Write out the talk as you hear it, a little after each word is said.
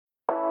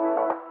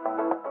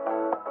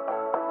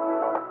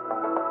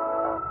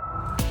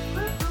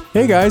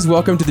Hey guys,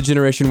 welcome to the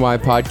Generation Y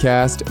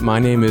podcast. My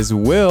name is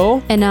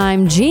Will. And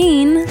I'm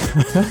Jean.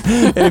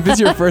 And if it's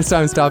your first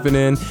time stopping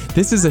in,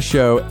 this is a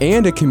show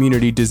and a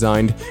community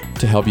designed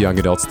to help young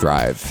adults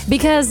thrive.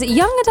 Because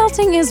young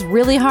adulting is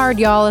really hard,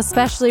 y'all,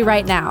 especially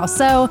right now.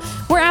 So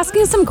we're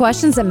asking some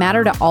questions that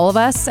matter to all of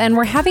us, and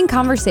we're having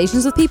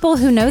conversations with people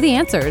who know the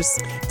answers.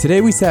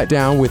 Today we sat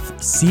down with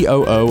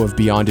COO of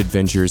Beyond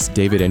Adventures,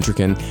 David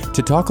Entrekin,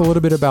 to talk a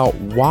little bit about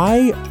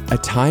why a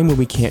time when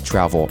we can't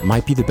travel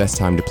might be the best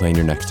time to plan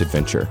your next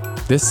adventure.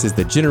 This is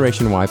the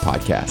Generation Y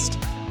podcast.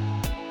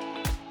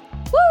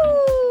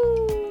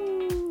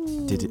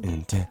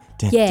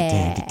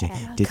 Yeah.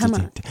 Come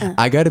on.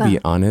 I gotta be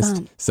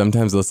honest,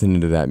 sometimes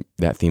listening to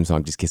that theme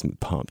song just gets me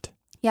pumped.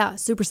 Yeah,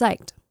 super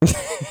psyched.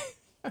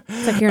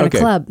 It's like you're in a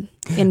club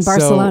in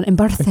Barcelona.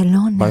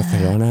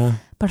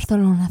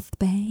 Barcelona,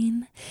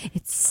 Spain.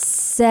 It's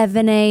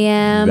 7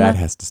 a.m. That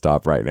has to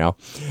stop right now.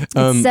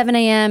 It's 7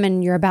 a.m.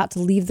 and you're about to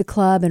leave the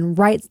club, and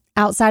right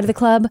outside of the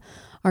club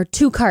are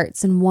two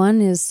carts, and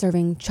one is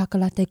serving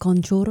chocolate con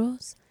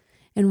churros,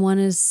 and one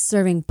is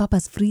serving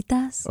papas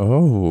fritas.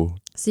 Oh.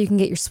 So you can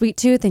get your sweet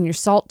tooth and your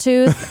salt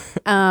tooth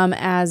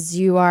as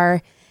you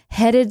are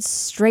headed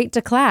straight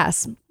to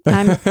class.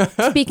 I'm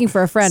speaking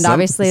for a friend,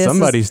 obviously.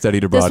 Somebody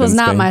studied abroad. This was in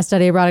not Spain. my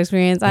study abroad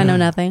experience. I know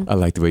nothing. I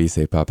like the way you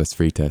say papas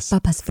fritas.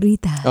 Papas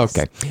fritas.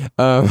 Okay.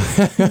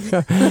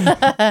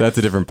 That's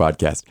a different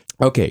podcast.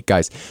 Okay,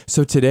 guys.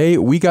 So today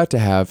we got to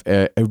have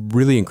a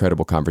really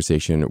incredible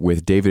conversation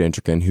with David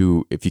Entrekin,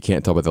 who, if you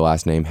can't tell by the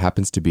last name,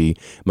 happens to be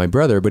my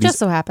brother. But Just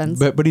so happens.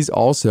 But he's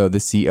also the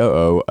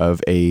COO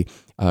of a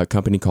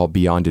company called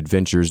Beyond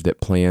Adventures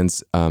that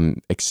plans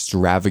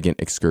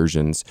extravagant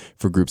excursions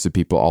for groups of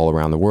people all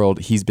around the world.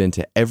 He's been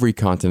to every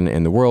continent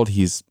in the world.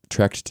 He's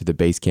trekked to the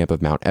base camp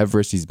of Mount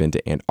Everest. He's been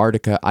to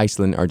Antarctica,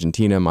 Iceland,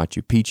 Argentina,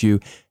 Machu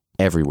Picchu,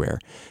 everywhere.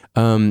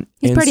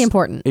 He's pretty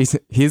important.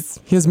 He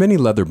has many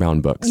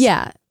leather-bound books.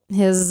 Yeah.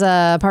 His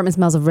apartment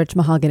smells of rich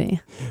mahogany.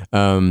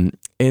 And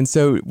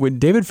so when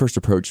David first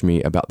approached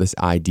me about this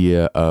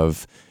idea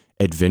of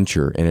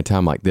adventure in a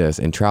time like this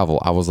and travel,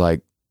 I was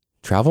like,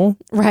 travel?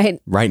 Right.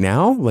 Right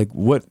now? Like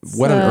what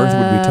on earth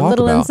would we talk about? A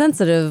little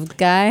insensitive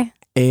guy.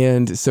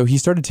 And so he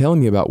started telling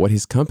me about what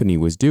his company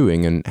was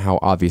doing and how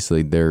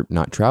obviously they're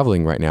not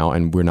traveling right now,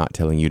 and we're not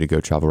telling you to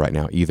go travel right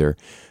now either.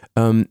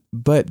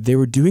 But they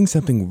were doing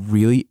something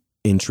really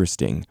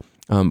interesting.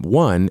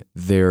 One,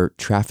 their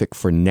traffic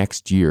for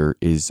next year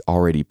is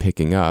already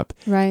picking up,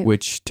 right,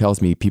 which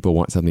tells me people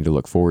want something to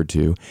look forward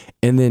to.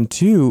 And then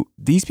two,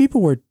 these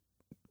people were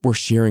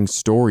sharing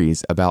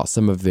stories about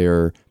some of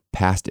their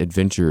past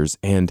adventures,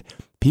 and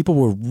people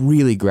were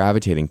really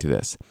gravitating to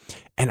this.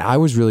 And I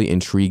was really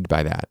intrigued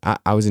by that.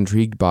 I was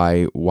intrigued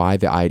by why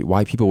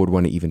people would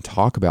want to even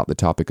talk about the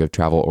topic of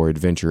travel or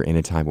adventure in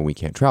a time when we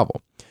can't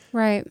travel.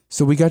 Right.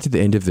 So we got to the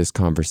end of this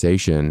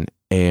conversation,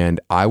 and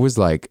I was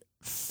like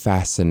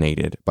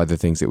fascinated by the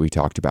things that we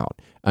talked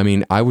about. I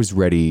mean, I was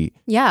ready.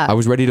 Yeah. I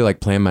was ready to like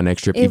plan my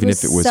next trip, even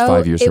if it was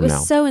 5 years from now. It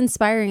was so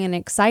inspiring and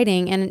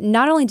exciting. And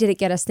not only did it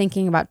get us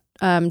thinking about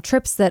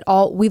trips that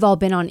we've all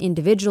been on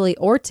individually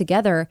or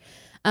together,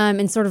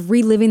 and sort of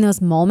reliving those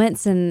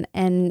moments and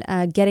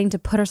getting to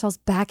put ourselves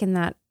back in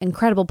that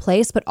incredible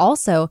place, but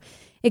also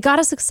it got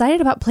us excited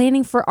about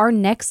planning for our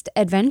next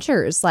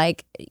adventures.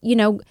 Like, you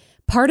know,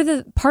 part of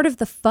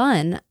the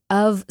fun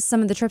of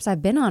some of the trips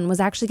I've been on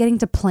was actually getting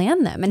to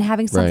plan them and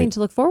having something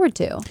to look forward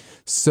to.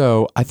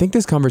 So I think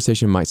this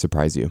conversation might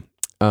surprise you.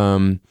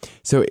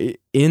 So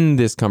in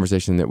this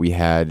conversation that we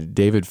had,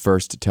 David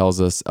first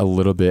tells us a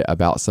little bit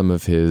about some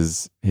of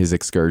his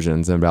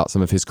excursions and about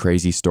some of his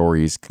crazy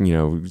stories, you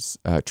know,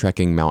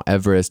 trekking Mount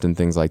Everest and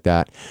things like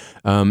that.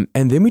 And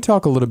then we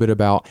talk a little bit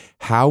about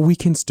how we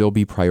can still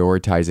be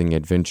prioritizing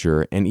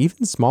adventure and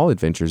even small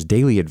adventures,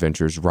 daily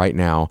adventures right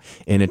now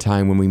in a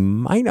time when we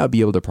might not be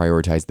able to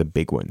prioritize the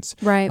big ones.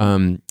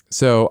 Right.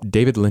 So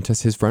David lent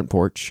us his front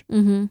porch,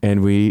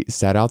 and we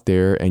sat out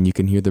there, and you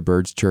can hear the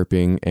birds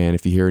chirping. And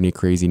if you hear any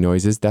crazy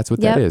noises, that's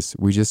what that is.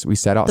 We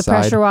sat outside. The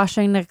pressure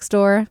washing next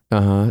door.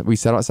 We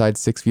sat outside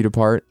 6 feet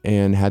apart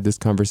and had this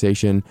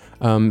conversation.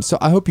 So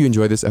I hope you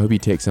enjoy this. I hope you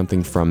take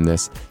something from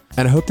this,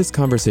 and I hope this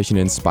conversation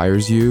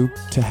inspires you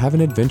to have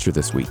an adventure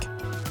this week.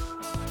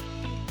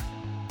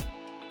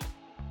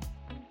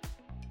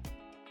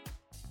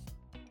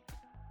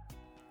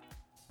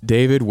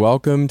 David,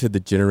 welcome to the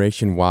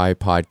Generation Y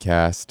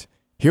podcast.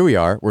 Here we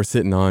are. We're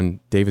sitting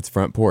on David's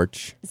front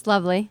porch. It's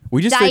lovely.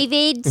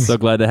 David. So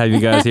glad to have you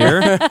guys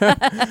here.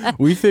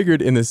 We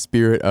figured in the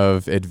spirit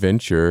of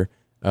adventure,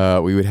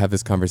 we would have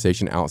this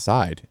conversation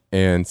outside.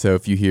 And so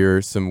if you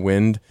hear some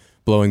wind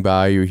blowing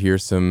by, you hear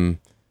some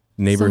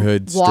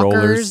neighborhood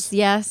strollers.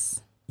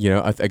 Yes. You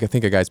know, I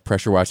think a guy's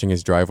pressure washing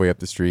his driveway up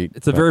the street.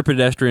 It's a very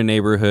pedestrian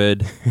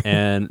neighborhood,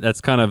 and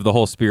that's kind of the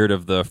whole spirit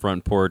of the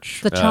front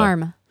porch. The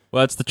charm.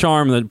 Well, it's the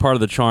charm. Part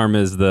of the charm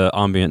is the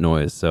ambient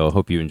noise, so I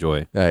hope you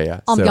enjoy. Yeah.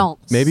 Ambiance. So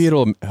maybe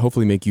it'll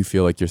hopefully make you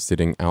feel like you're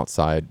sitting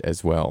outside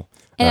as well.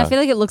 And I feel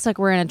like it looks like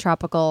we're in a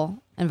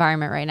tropical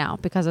environment right now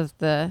because of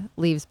the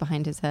leaves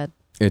behind his head.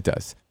 It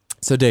does.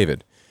 So,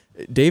 David,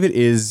 David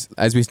is,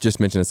 as we just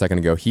mentioned a second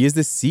ago, he is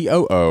the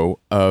COO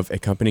of a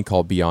company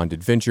called Beyond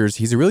Adventures.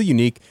 He's a really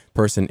unique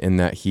person in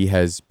that he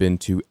has been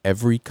to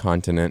every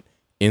continent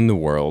in the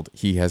world.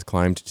 He has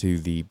climbed to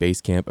the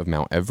base camp of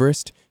Mount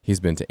Everest. He's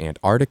been to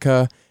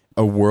Antarctica,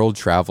 a world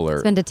traveler.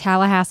 He's been to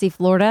Tallahassee,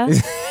 Florida.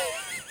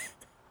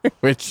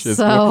 Which is,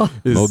 So-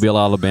 Mobile,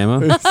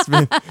 Alabama.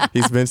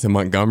 he's been to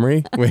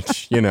Montgomery,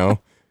 which,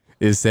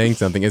 is saying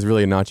something, is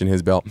really a notch in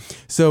his belt.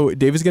 So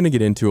David's going to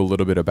get into a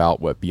little bit about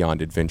what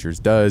Beyond Adventures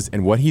does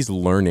and what he's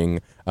learning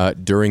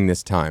during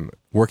this time,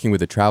 working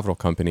with a travel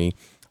company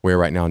where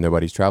right now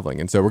nobody's traveling.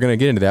 And so we're going to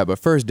get into that. But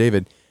first,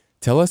 David,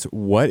 tell us,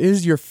 what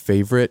is your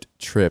favorite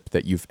trip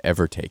that you've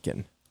ever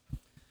taken?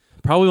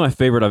 Probably my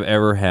favorite I've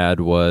ever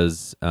had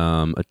was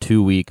a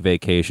 2-week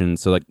vacation.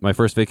 So like my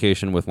first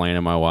vacation with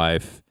Lana, my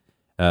wife,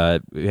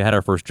 we had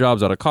our first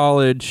jobs out of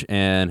college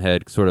and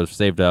had sort of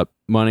saved up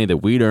money that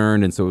we'd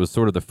earned. And so it was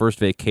sort of the first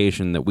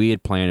vacation that we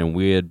had planned and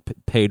we had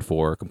paid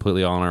for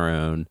completely on our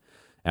own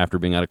after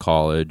being out of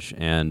college.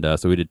 And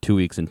so we did 2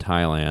 weeks in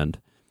Thailand.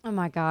 Oh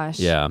my gosh.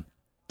 Yeah.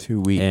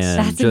 2 weeks.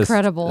 And That's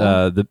incredible.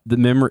 The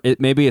memory,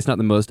 maybe it's not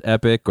the most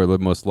epic or the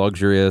most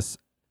luxurious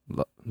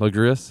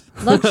Luxurious.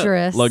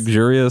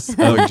 luxurious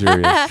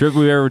trip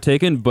we've ever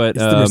taken, but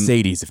It's the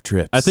Mercedes of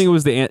trips. I think it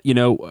was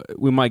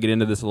we might get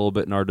into this a little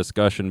bit in our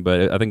discussion,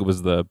 but I think it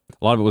was a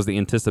lot of it was the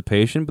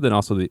anticipation, but then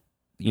also the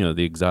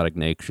the exotic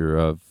nature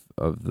of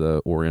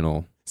the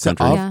Oriental So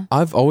country.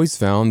 I've always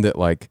found that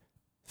like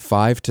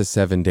 5 to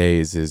 7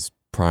 days is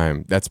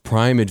prime. That's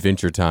prime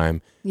adventure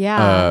time.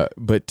 Yeah.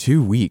 But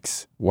 2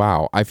 weeks,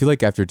 wow. I feel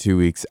like after 2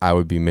 weeks, I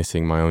would be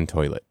missing my own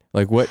toilet.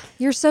 Like what?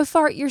 You're so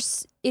far.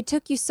 It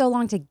took you so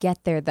long to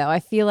get there, though. I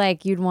feel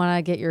like you'd want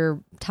to get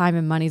your time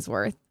and money's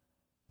worth.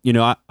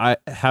 I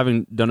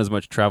having done as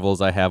much travel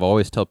as I have, I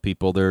always tell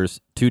people there's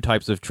 2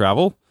 types of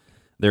travel.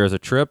 There's a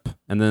trip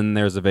and then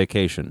there's a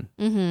vacation.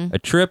 Mm-hmm. A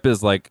trip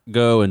is like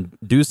go and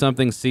do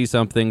something, see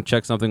something,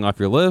 check something off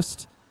your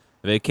list.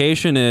 A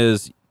vacation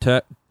is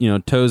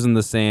toes in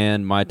the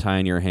sand, Mai Tai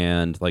in your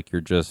hand, like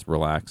you're just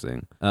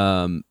relaxing.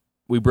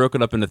 We broke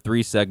it up into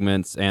 3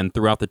 segments, and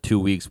throughout the 2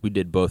 weeks, we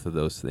did both of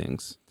those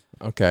things.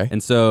 Okay.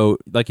 And so,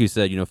 like you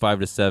said, 5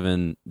 to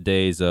 7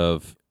 days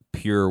of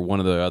pure one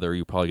or the other,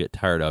 you probably get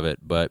tired of it.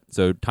 But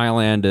so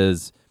Thailand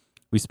is,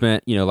 we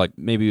spent, like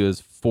maybe it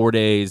was 4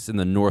 days in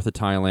the north of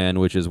Thailand,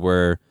 which is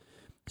where,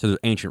 so there's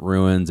ancient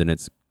ruins, and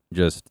it's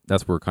just,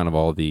 that's where kind of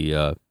all the,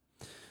 a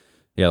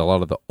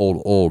lot of the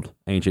old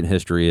ancient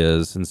history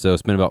is. And so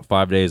spent about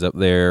 5 days up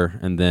there,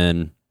 and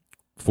then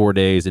 4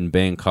 days in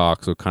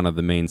Bangkok, so kind of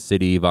the main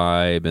city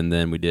vibe. And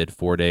then we did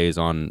 4 days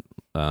on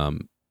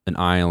an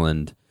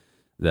island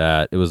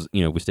that it was,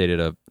 we stayed at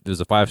it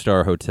was a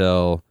 5-star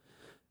hotel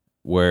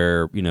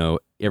where,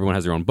 everyone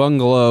has their own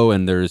bungalow,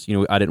 and there's,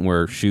 I didn't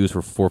wear shoes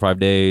for 4 or 5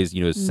 days,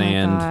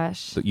 sand. Gosh.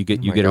 So you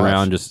get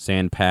around just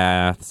sand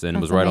paths, and it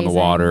That's was right on the amazing.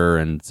 water.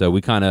 And so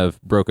we kind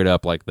of broke it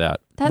up like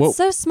that. That's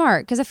so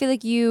smart, because I feel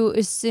like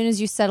as soon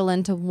as you settle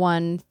into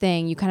one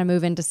thing, you kind of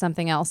move into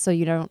something else so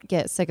you don't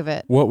get sick of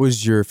it. What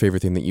was your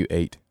favorite thing that you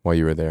ate while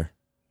you were there?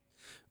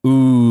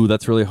 Ooh,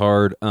 that's really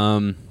hard.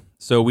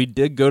 So we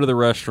did go to the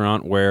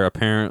restaurant where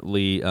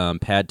apparently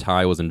pad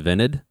thai was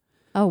invented.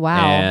 Oh,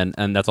 wow.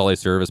 And that's all they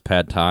serve is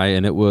pad thai,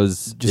 and it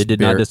Just did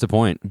not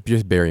disappoint.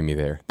 Just bury me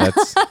there.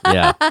 That's.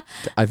 Yeah.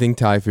 I think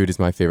Thai food is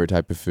my favorite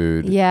type of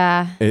food.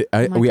 Yeah.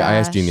 I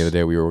asked Jean the gosh. other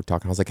day, we were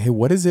talking, I was like, hey,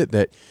 what is it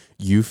that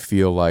you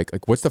feel like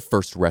what's the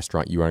first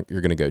restaurant you're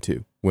going to go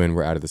to when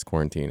we're out of this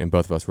quarantine? And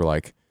both of us were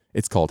like,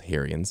 it's called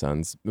Harry and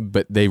Sons,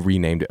 but they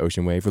renamed it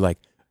Ocean Wave. We're like,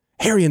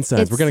 Harry and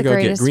Sons, It's we're going to the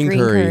go get greatest green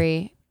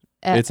curry.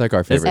 It's like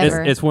our favorite.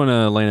 ever. It's one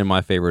of Lane and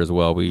my favorite as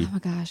well. We Oh my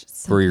gosh.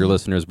 It's so for your good.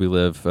 listeners, we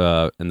live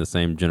in the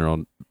same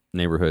general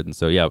neighborhood, and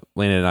so yeah,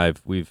 Lane and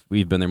we've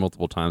been there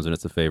multiple times, and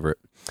it's a favorite.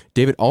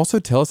 David, also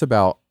tell us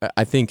about,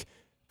 I think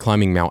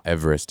climbing Mount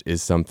Everest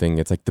is something,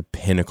 it's like the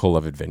pinnacle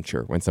of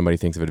adventure. When somebody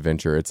thinks of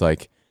adventure, it's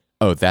like,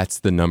 oh, that's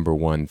the number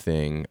one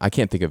thing. I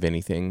can't think of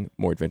anything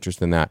more adventurous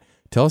than that.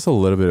 Tell us a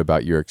little bit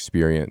about your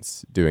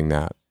experience doing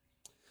that.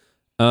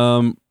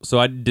 So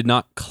I did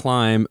not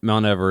climb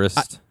Mount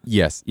Everest.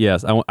 Yes.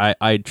 Yes,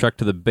 I trekked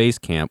to the base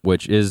camp,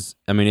 which is,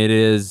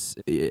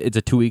 it's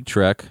a 2-week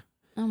trek,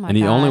 Oh my and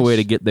the only way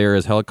to gosh. get there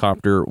is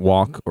helicopter,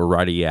 walk, or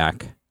ride a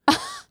yak.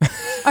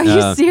 Are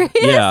you serious?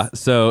 Yeah.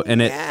 So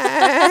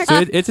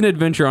it's an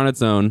adventure on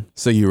its own.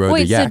 So you rode the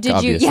Wait, yak, so did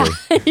obviously. you?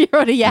 Yeah, you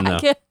rode a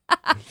yak.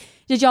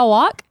 Did y'all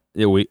walk?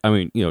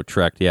 Yeah,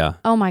 trekked. Yeah.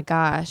 Oh my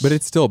gosh. But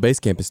it's still, base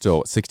camp is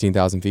still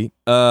 16,000 feet.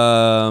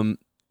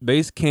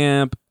 Base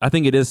camp, I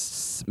think it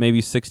is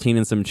maybe 16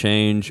 and some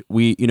change.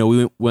 We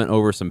went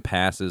over some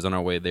passes on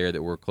our way there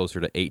that were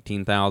closer to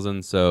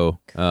 18,000. So,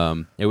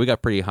 we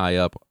got pretty high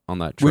up on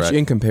that trek. Which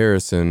in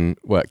comparison,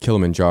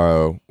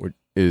 Kilimanjaro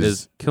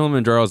is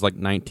Kilimanjaro is like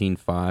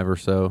 19.5 or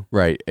so.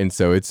 right. And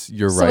so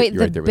you're so right. wait, You're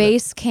the right there with it.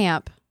 base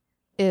camp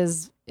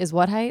is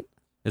what height?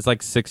 It's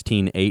like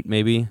 16.8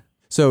 maybe.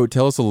 So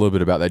tell us a little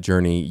bit about that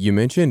journey. You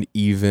mentioned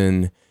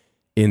even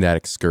in that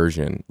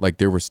excursion, like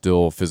there were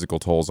still physical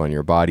tolls on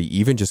your body,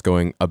 even just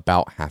going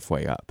about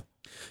halfway up.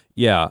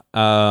 Yeah.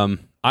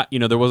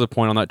 there was a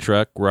point on that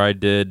trek where I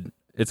did.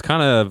 It's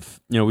kind of,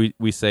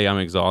 we say I'm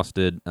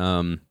exhausted.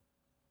 The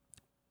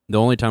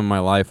only time in my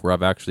life where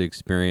I've actually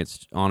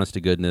experienced, honest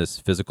to goodness,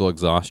 physical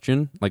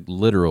exhaustion, like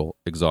literal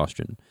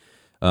exhaustion.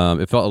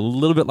 It felt a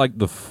little bit like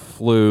the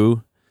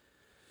flu,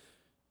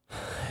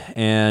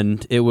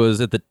 and we were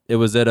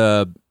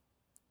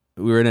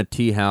in a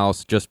tea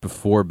house just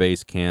before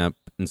base camp,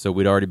 and so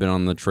we'd already been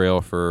on the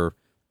trail for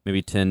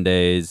maybe 10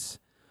 days.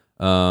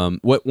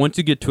 Once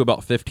you get to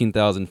about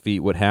 15,000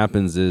 feet, what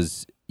happens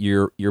is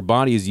your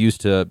body is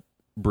used to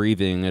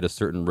breathing at a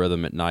certain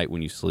rhythm at night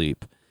when you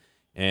sleep,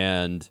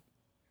 and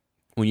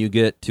when you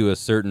get to a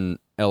certain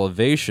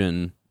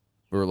elevation,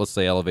 or let's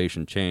say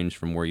elevation change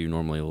from where you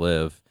normally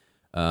live,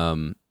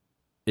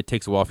 it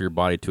takes a while for your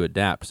body to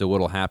adapt. So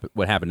what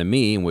happened to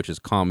me, which is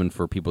common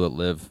for people that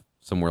live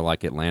somewhere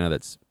like Atlanta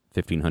that's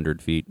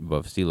 1,500 feet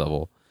above sea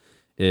level,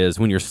 is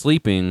when you're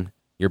sleeping,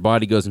 your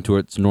body goes into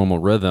its normal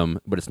rhythm,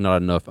 but it's not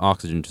enough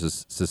oxygen to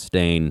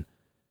sustain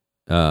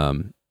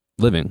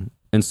living.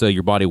 And so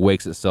your body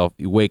wakes itself.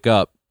 You wake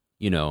up,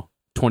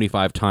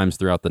 25 times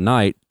throughout the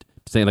night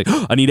saying like,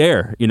 oh, I need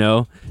air,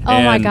 Oh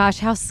my gosh,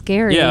 how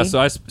scary. Yeah,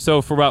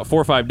 so for about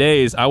 4 or 5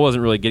 days, I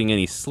wasn't really getting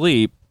any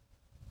sleep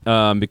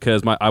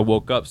because I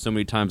woke up so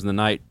many times in the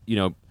night,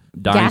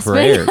 gasping for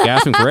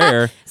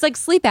air. It's like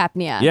sleep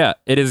apnea. Yeah,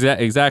 it is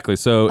exactly.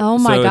 So, oh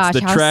my gosh,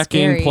 it's the how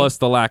trekking scary. plus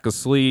the lack of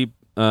sleep.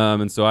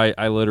 And so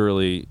I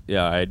literally,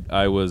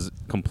 I was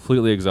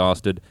completely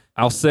exhausted.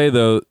 I'll say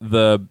though,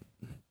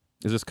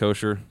 is this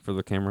kosher for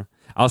the camera?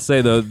 I'll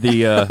say though,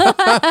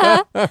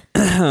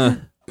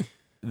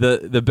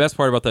 the best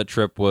part about that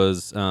trip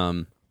was,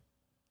 I'll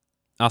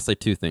say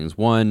two things.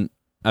 One,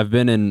 I've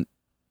been in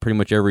pretty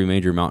much every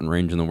major mountain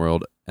range in the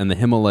world, and the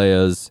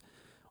Himalayas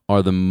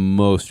are the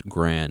most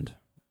grand.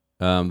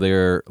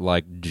 They're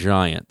like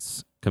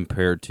giants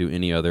compared to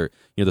any other,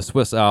 the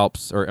Swiss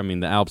Alps,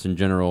 the Alps in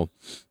general,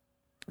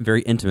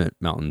 very intimate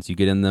mountains. You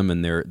get in them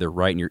and they're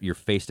right, and you're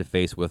face to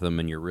face with them,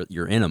 and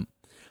you're in them.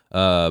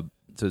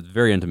 So it's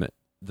very intimate.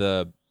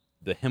 The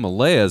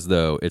Himalayas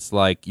though, it's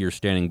like you're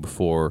standing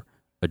before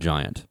a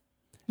giant.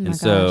 And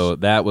so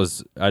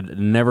I'd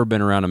never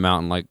been around a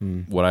mountain like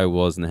what I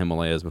was in the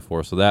Himalayas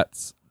before. So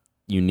that's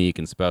unique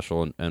and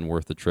special and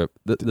worth the trip.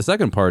 The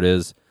second part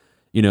is,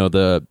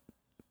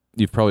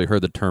 you've probably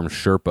heard the term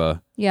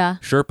Sherpa. Yeah.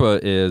 Sherpa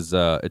is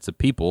it's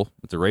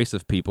a race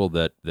of people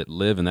that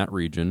live in that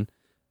region.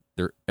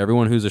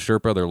 Everyone who's a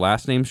Sherpa, their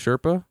last name's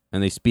Sherpa,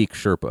 and they speak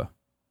Sherpa.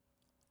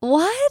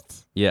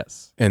 What?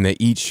 Yes. And they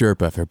eat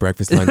Sherpa for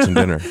breakfast, lunch, and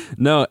dinner.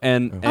 No,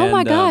 and oh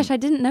my gosh, I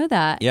didn't know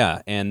that.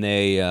 Yeah, and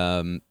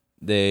they're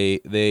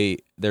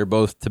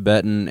both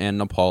Tibetan and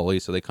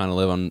Nepali, so they kind of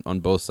live on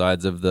both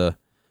sides of the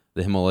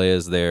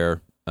Himalayas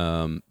there.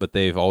 But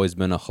they've always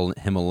been a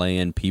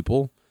Himalayan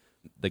people.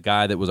 The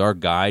guy that was our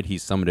guide, he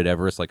summited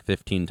Everest like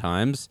 15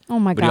 times. Oh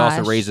my gosh. But he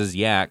also raises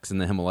yaks in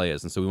the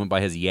Himalayas, and so we went by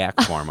his yak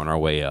farm on our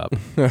way up.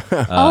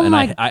 Oh and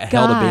my I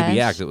held a baby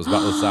yak that was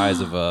about the size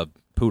of a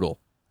poodle.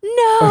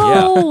 No,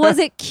 Yeah. Was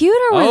it cute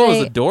or was it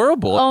was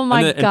adorable. Oh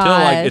my gosh. Until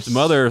like its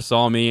mother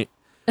saw me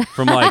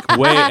from like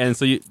way, and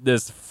so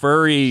this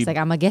furry, She's like,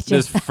 I'm gonna get you.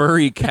 this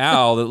furry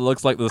cow that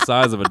looks like the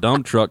size of a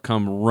dump truck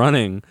come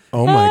running.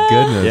 Oh my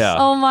goodness. Yeah.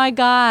 Oh my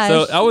gosh.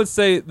 So I would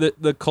say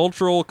that the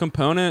cultural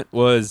component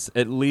was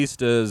at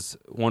least as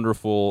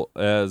wonderful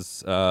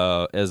as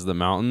the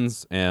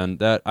mountains, and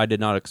that I did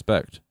not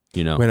expect.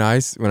 When I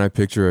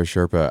picture a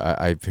Sherpa,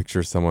 I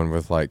picture someone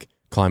with like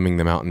climbing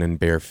the mountain in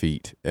bare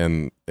feet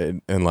and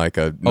like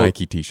a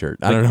Nike t-shirt.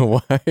 I don't know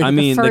why. I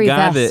mean, the furry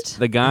guy vest.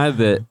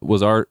 that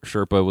was our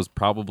Sherpa was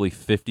probably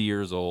 50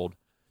 years old,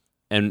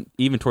 and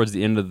even towards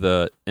the end of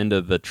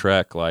the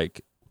trek,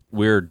 like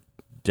we're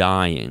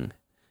dying,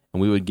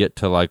 and we would get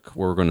to like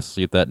where we're going to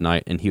sleep that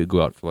night, and he would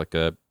go out for like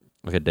a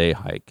day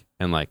hike,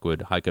 and like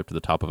would hike up to the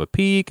top of a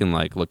peak and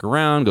like look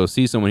around, go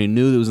see someone he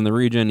knew that was in the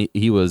region.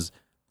 He was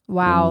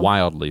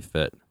wildly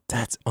fit.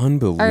 That's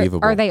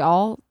unbelievable. Are they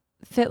all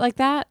fit like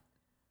that?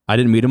 I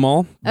didn't meet them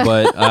all,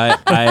 but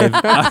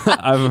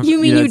I've You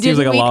mean you it seems didn't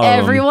like a meet lot of them.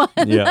 everyone?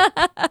 Yeah.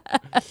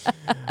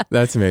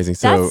 That's amazing.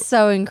 So That's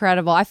so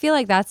incredible. I feel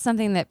like that's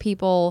something that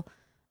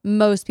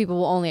most people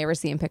will only ever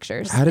see in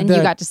pictures. How did and that-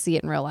 you got to see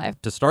it in real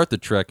life. To start the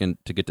trek and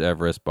to get to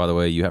Everest, by the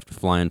way, you have to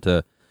fly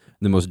into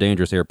the most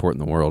dangerous airport in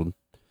the world,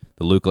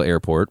 the Lukla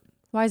Airport.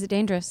 Why is it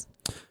dangerous?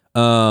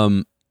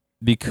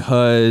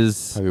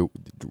 Because the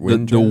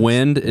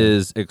wind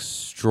is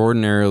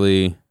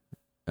extraordinarily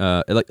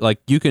like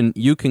you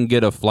can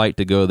get a flight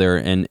to go there,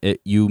 and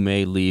you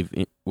may leave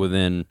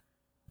within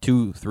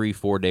 2, 3,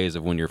 4 days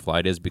of when your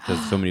flight is, because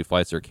so many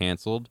flights are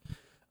canceled.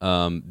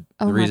 The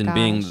reason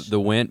being the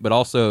wind, but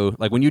also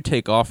like when you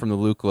take off from the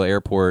Lukla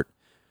Airport,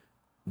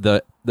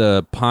 the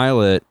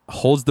pilot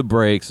holds the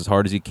brakes as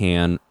hard as he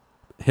can,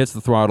 hits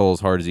the throttle as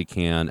hard as he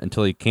can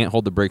until he can't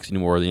hold the brakes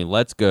anymore. Then he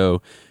lets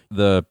go.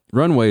 The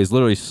runway is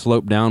literally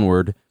sloped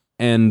downward,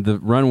 and the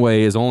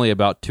runway is only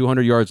about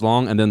 200 yards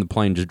long, and then the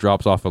plane just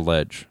drops off a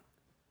ledge.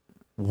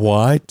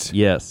 What?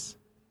 Yes.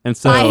 And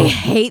so I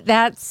hate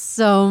that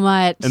so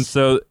much. And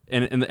so,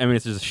 and I mean,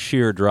 it's just a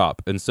sheer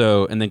drop. And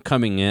then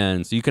coming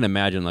in, so you can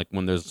imagine like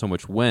when there's so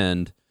much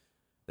wind,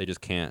 they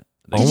just can't.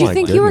 Did you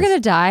think you were going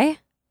to die?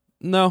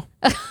 No,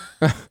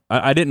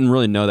 I didn't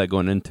really know that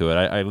going into it.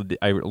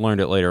 I learned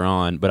it later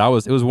on, but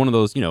it was one of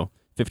those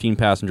 15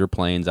 passenger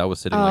planes. I was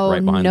sitting like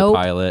right behind the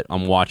pilot.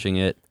 I'm watching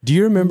it. Do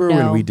you remember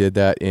when we did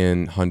that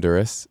in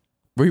Honduras?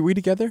 Were we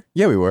together?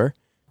 Yeah, we were.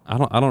 I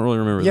don't really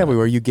remember. Yeah, that. we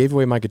were. You gave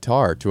away my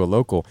guitar to a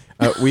local.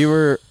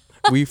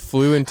 We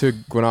flew into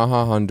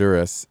Guanaja,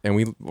 Honduras, and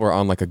we were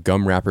on like a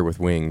gum wrapper with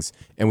wings,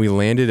 and we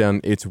landed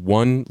on its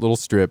one little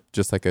strip,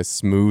 just like a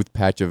smooth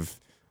patch of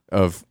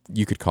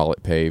you could call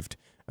it paved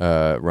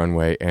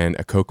runway, and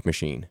a Coke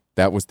machine.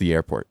 That was the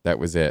airport. That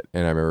was it.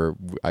 And I remember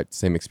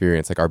same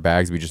experience. Like our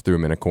bags, we just threw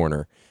them in a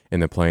corner in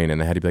the plane,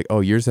 and they had to be like,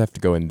 "Oh, yours have to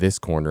go in this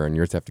corner, and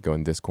yours have to go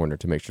in this corner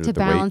to make sure that the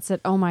balance weight."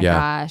 It. Oh my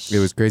gosh, it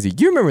was crazy.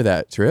 Do you remember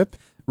that trip?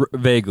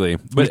 Vaguely,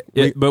 but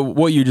but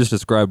what you just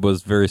described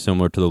was very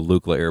similar to the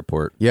Lukla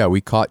airport. Yeah,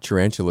 we caught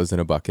tarantulas in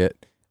a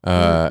bucket,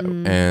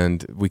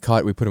 and we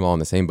put them all in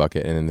the same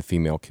bucket, and then the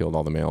female killed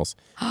all the males,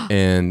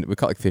 and we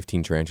caught like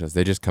 15 tarantulas.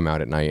 They just come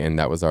out at night, and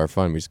that was our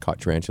fun. We just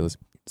caught tarantulas.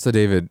 So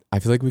David, I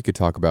feel like we could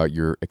talk about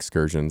your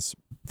excursions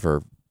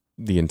for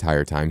the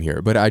entire time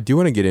here, but I do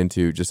want to get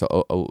into just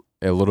a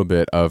little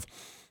bit of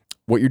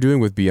what you're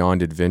doing with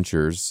Beyond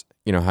Adventures.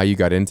 How you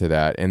got into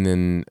that, and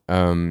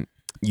then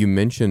you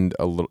mentioned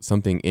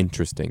something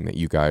interesting that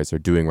you guys are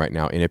doing right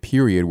now in a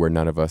period where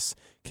none of us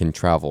can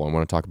travel. I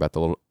want to talk about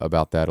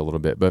that a little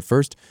bit. But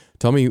first,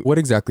 tell me, what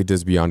exactly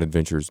does Beyond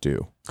Adventures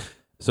do?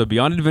 So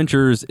Beyond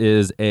Adventures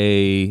is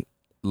a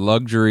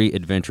luxury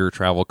adventure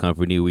travel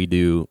company. We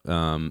do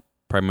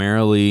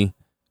primarily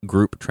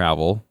group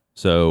travel.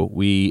 So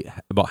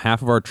about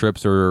half of our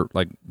trips are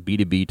like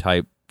B2B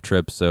type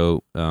trips.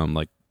 So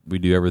like we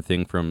do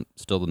everything from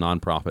still the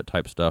nonprofit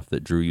type stuff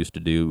that Drew used to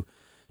do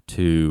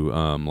to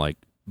like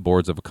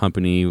boards of a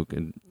company who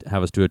can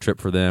have us do a trip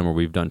for them, or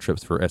we've done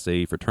trips for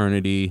SAE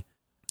fraternity.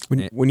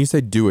 When you say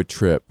do a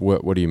trip,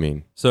 what do you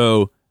mean?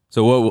 So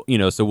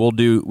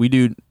we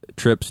do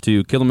trips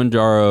to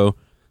Kilimanjaro,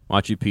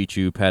 Machu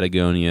Picchu,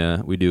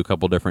 Patagonia. We do a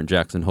couple different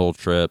Jackson Hole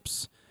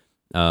trips,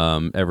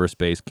 Everest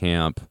Base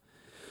Camp.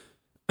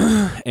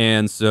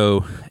 And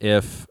so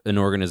if an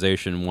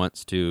organization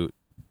wants to,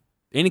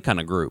 any kind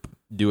of group,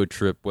 do a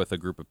trip with a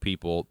group of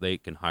people, they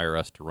can hire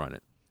us to run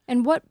it.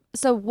 And what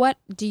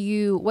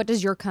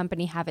does your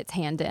company have its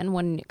hand in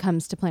when it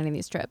comes to planning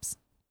these trips?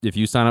 If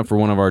you sign up for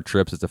one of our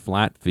trips, it's a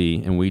flat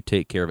fee, and we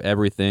take care of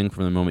everything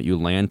from the moment you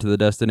land to the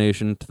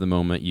destination to the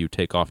moment you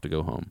take off to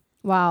go home.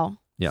 Wow.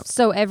 Yeah.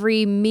 So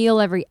every meal,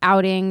 every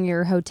outing,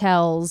 your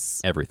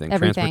hotels, everything.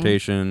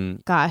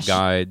 Transportation,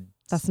 guide.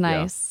 That's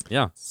nice.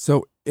 Yeah.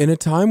 So in a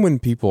time when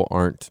people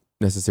aren't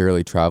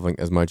necessarily traveling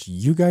as much,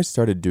 you guys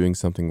started doing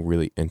something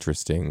really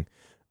interesting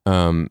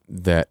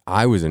that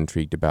I was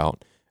intrigued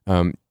about.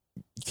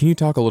 Can you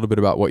talk a little bit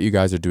about what you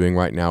guys are doing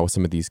right now with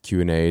some of these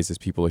Q&As as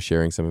people are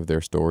sharing some of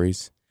their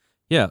stories?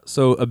 Yeah.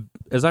 So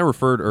as I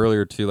referred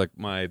earlier to, like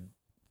my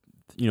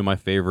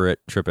favorite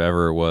trip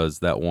ever was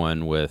that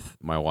one with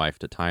my wife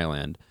to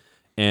Thailand.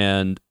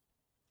 And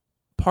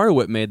part of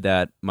what made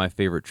that my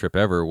favorite trip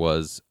ever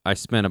was I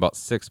spent about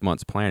 6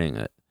 months planning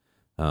it.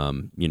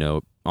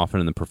 Often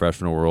in the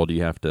professional world,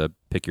 you have to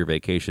pick your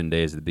vacation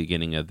days at the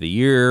beginning of the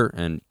year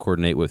and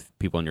coordinate with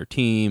people on your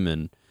team.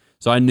 And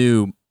so I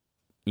knew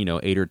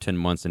 8 or 10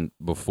 months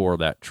before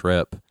that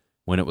trip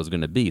when it was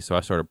going to be. So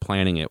I started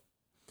planning it.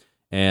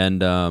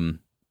 And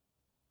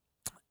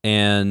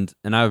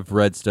I've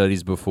read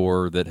studies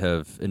before that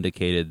have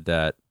indicated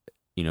that,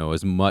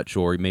 as much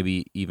or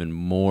maybe even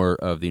more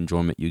of the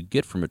enjoyment you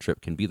get from a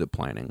trip can be the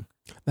planning.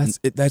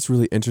 That's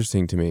really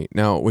interesting to me.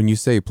 Now, when you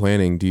say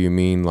planning, do you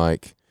mean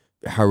like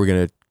how are we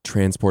going to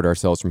transport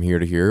ourselves from here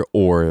to here,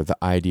 or the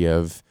idea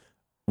of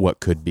what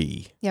could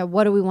be? Yeah.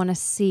 What do we want to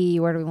see?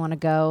 Where do we want to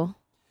go?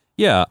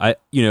 Yeah,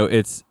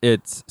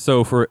 it's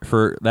so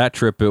for that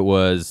trip, it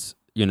was,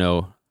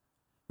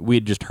 we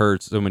had just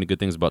heard so many good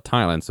things about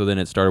Thailand. So then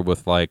it started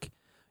with like,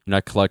 I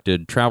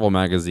collected travel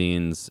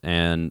magazines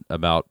and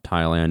about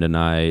Thailand, and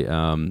I,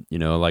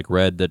 like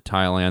read the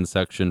Thailand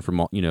section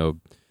from, all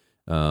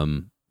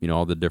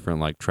the different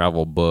like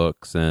travel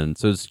books. And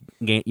so it's,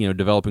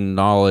 developing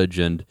knowledge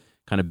and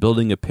kind of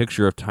building a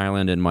picture of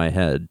Thailand in my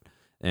head.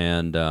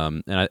 And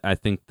I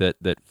think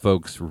that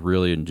folks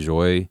really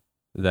enjoy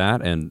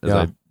that. And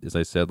as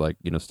I said, like,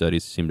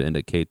 studies seem to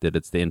indicate that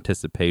it's the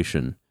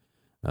anticipation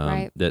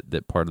right.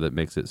 that part of that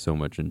makes it so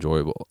much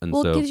enjoyable. And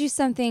well, so it gives you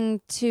something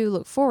to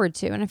look forward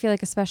to. And I feel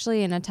like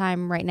especially in a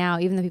time right now,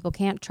 even though people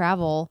can't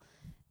travel,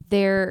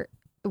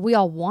 we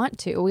all want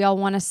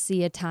to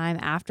see a time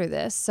after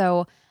this.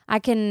 So I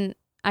can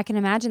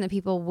imagine that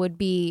people would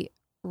be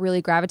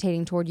really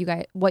gravitating toward you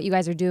guys, what you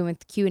guys are doing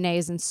with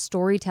Q&As and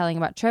storytelling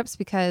about trips,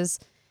 because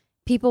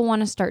people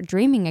want to start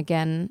dreaming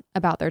again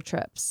about their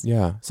trips.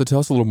 Yeah. So tell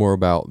us a little more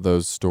about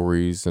those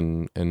stories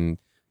and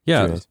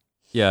yeah. Q&As.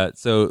 Yeah.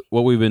 So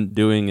what we've been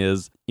doing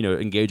is,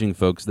 engaging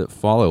folks that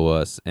follow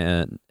us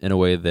and in a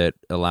way that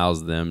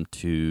allows them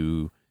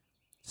to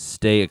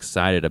stay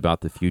excited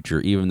about the future,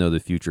 even though the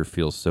future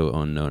feels so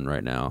unknown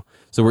right now.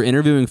 So we're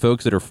interviewing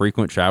folks that are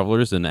frequent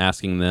travelers and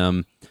asking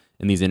them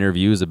in these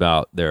interviews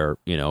about their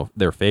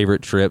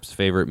favorite trips,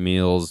 favorite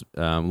meals,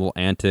 little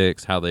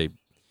antics, how they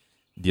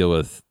deal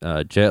with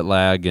jet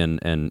lag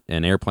and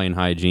airplane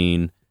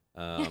hygiene.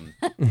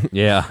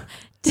 Yeah.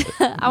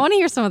 I want to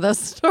hear some of those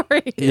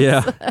stories.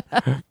 Yeah.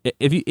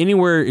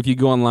 If you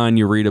go online,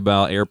 you read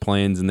about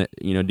airplanes and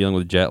dealing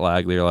with jet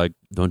lag. They're like,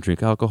 don't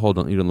drink alcohol,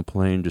 don't eat on the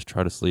plane, just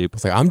try to sleep.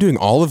 It's like, I'm doing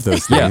all of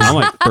those things. Yeah, I'm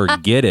like,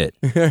 forget it.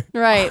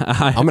 Right.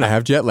 I'm gonna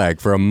have jet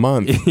lag for a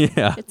month.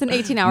 Yeah. It's an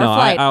 18-hour No,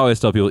 flight. I always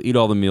tell people, eat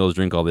all the meals,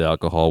 drink all the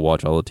alcohol,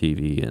 watch all the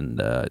TV,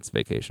 and it's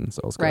vacation.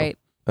 So let's go. Right.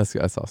 That's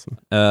awesome.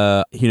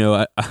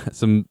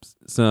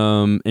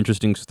 Some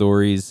interesting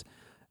stories.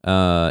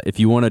 If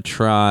you want to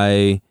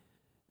try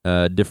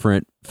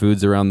different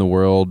foods around the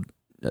world,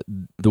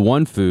 the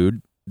one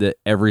food that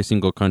every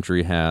single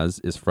country has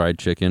is fried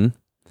chicken.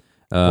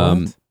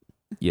 What?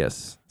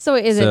 Yes. So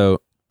is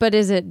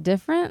it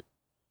different?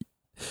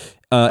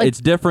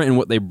 It's different in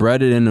what they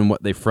bread it in and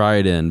what they fry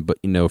it in, but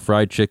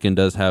fried chicken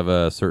does have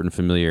a certain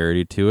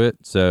familiarity to it.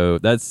 So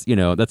that's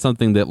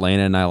something that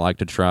Lana and I like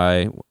to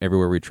try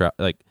everywhere we try.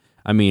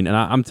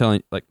 I'm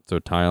telling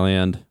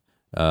Thailand,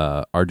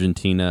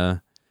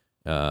 Argentina,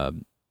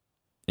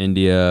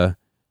 India,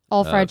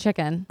 All fried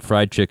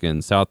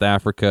chicken. South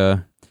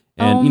Africa,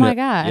 and oh my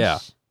gosh. yeah,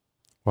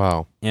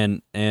 Wow.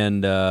 and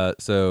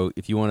so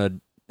if you want to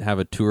have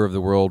a tour of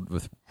the world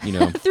with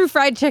Through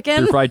fried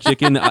chicken.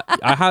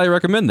 I highly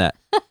recommend that.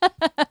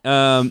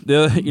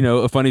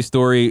 A funny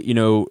story,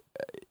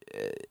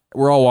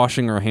 we're all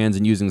washing our hands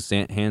and using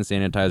hand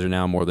sanitizer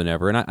now more than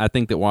ever, and I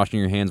think that washing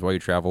your hands while you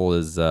travel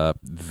is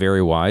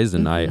very wise,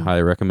 and I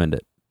highly recommend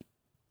it.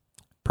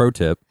 Pro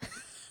tip: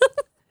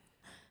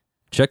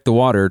 check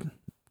the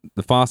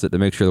faucet to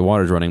make sure the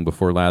water's running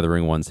before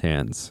lathering one's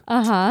hands.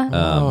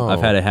 I've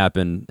had it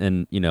happen,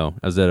 and I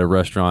was at a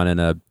restaurant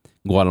in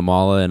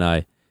Guatemala,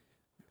 and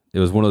it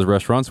was one of those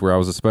restaurants where I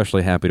was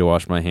especially happy to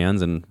wash my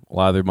hands and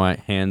lather my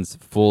hands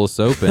full of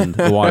soap, and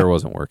the water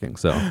wasn't working.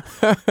 So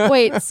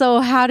Wait,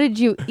 so how did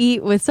you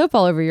eat with soap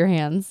all over your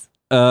hands?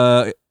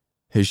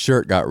 His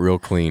shirt got real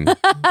clean.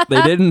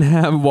 they didn't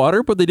have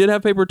water, but they did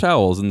have paper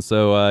towels, and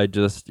so I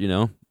just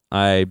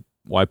I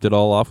wiped it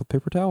all off with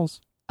paper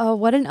towels. Oh,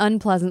 what an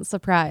unpleasant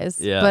surprise.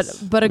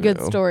 Yes. But a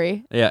good No.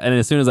 story. Yeah, and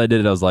as soon as I did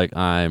it, I was like,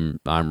 I'm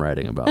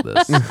writing about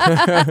this.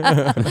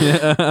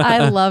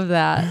 I love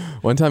that.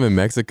 One time in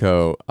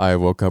Mexico, I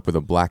woke up with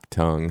a black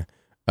tongue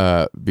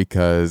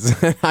because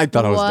I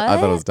thought I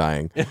was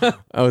dying.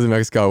 I was in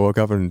Mexico. I woke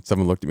up and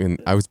someone looked at me,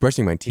 and I was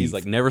brushing my teeth. He's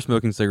like, never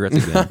smoking cigarettes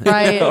again.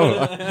 Right.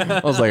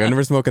 I was like, I'm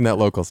never smoking that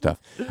local stuff.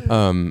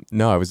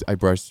 No, I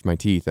brushed my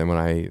teeth, and when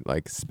I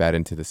spat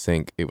into the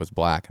sink, it was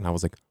black, and I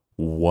was like,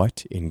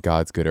 what in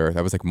God's good earth?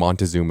 I was like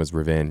Montezuma's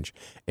Revenge.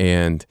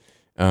 And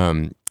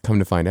come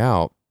to find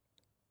out,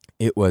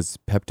 it was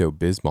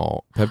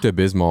Pepto-Bismol.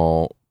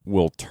 Pepto-Bismol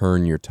will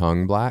turn your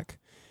tongue black.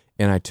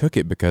 And I took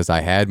it because I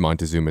had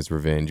Montezuma's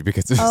Revenge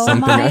because of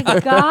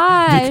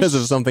because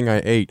of something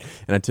I ate.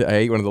 And I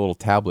ate one of the little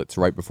tablets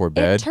right before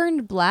bed. It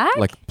turned black?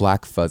 Like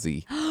black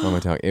fuzzy on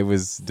my tongue. It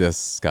was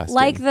disgusting.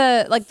 Like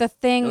the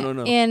thing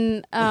No.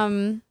 in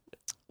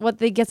what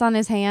gets on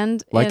his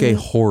hand like a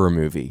horror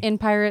movie. in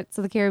Pirates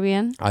of the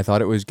Caribbean. I thought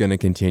it was going to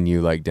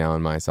continue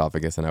down my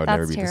esophagus, and I would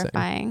never be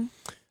terrifying.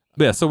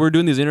 But yeah, so we're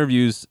doing these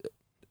interviews,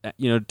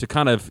 to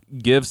kind of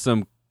give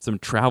some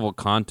travel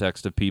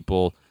context to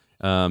people,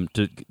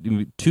 to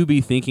be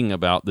thinking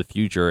about the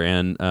future,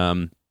 and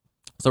so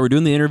we're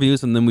doing the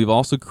interviews, and then we've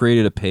also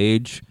created a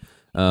page.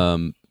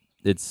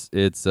 It's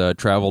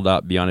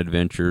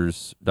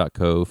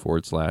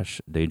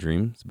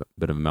travel.beyondadventures.co/daydream. It's a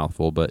bit of a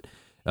mouthful, but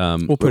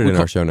We'll put it in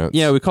our show notes.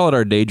 Yeah, we call it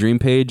our Daydream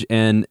page,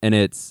 and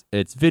it's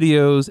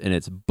videos and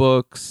it's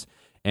books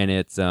and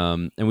it's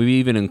and we've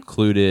even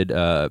included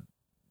a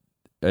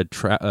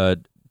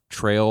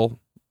trail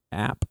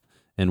app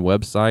and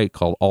website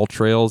called All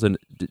Trails, and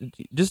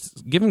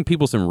just giving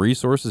people some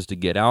resources to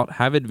get out,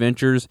 have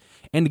adventures,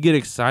 and to get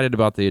excited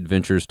about the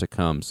adventures to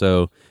come.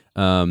 So,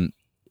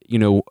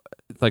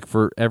 like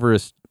for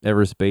Everest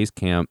Base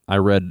Camp, I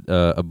read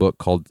a book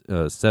called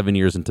 7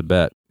 Years in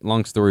Tibet.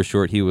 Long story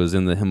short, he was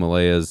in the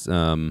Himalayas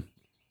and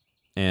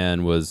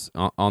was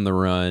on the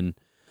run.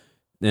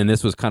 And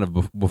this was kind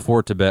of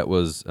before Tibet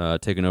was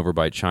taken over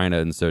by China,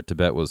 and so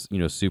Tibet was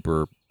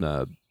super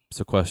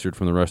sequestered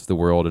from the rest of the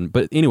world.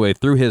 But anyway,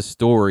 through his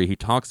story, he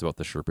talks about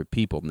the Sherpa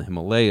people in the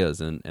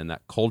Himalayas and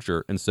that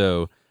culture. And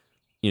so,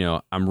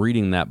 I'm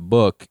reading that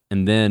book,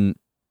 and then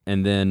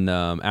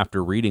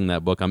after reading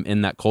that book, I'm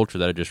in that culture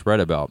that I just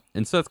read about.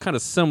 And so it's kind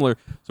of similar.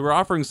 So we're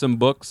offering some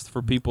books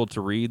for people to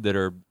read that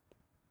are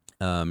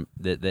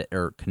that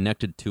are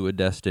connected to a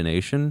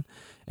destination.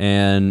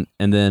 And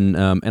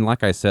then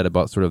like I said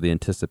about sort of the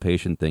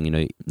anticipation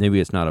thing,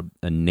 maybe it's not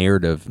a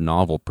narrative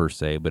novel per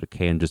se, but it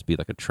can just be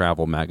like a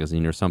travel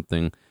magazine or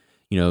something,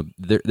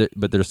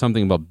 but there's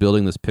something about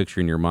building this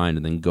picture in your mind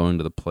and then going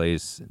to the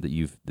place that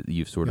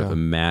you've sort of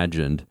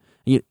imagined.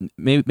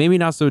 maybe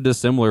not so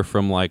dissimilar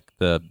from like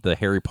the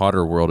Harry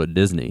Potter world at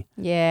Disney.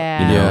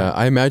 Yeah. You know? Yeah,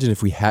 I imagine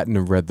if we hadn't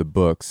have read the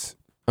books,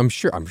 I'm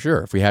sure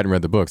if we hadn't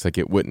read the books, like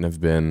it wouldn't have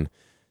been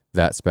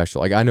that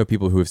special. Like I know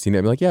people who have seen it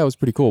and be like, yeah, it was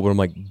pretty cool. But I'm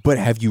like, but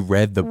have you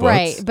read the books?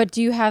 Right. But do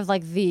you have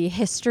like the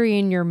history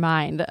in your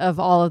mind of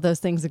all of those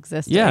things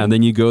existing? Yeah, and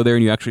then you go there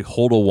and you actually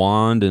hold a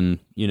wand and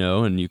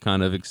you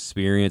kind of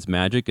experience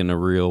magic in a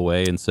real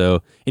way. And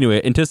so anyway,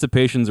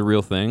 anticipation's a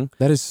real thing.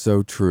 That is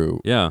so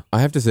true. Yeah.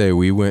 I have to say,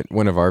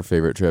 one of our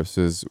favorite trips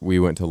is we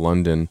went to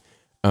London.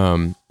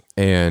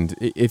 And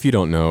if you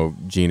don't know,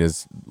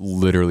 Gina's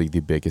literally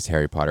the biggest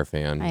Harry Potter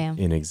fan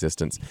in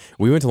existence.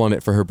 We went to London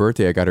for her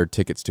birthday. I got her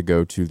tickets to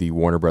go to the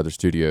Warner Brothers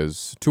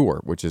Studios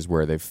tour, which is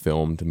where they've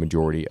filmed the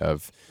majority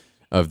of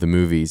the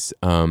movies.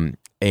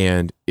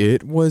 And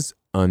it was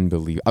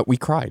unbelievable. We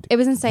cried. It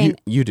was insane.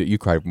 You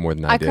cried more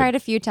than I did. I cried a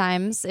few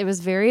times. It was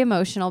very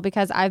emotional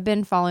because I've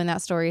been following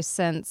that story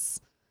since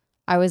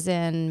I was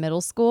in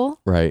middle school.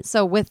 Right.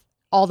 So with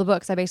all the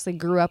books, I basically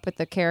grew up with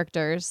the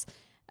characters.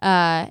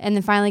 And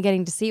then finally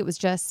getting to see it was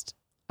just,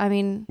 I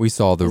mean, we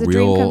saw the it was a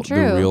dream come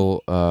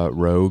real true.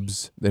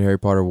 robes that Harry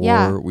Potter wore.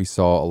 Yeah. We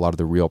saw a lot of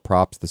the real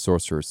props, the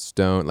Sorcerer's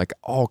Stone, like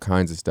all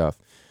kinds of stuff.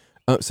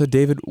 So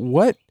David,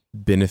 what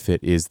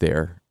benefit is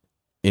there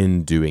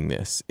in doing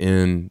this,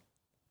 in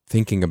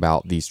thinking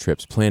about these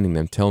trips, planning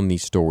them, telling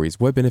these stories?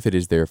 What benefit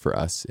is there for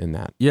us in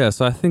that? Yeah,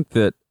 so I think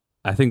that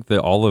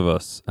all of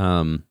us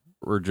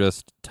we're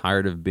just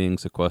tired of being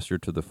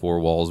sequestered to the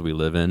four walls we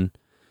live in.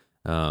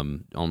 I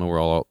don't know where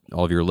all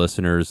of your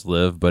listeners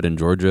live, but in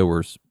Georgia,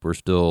 we're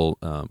still,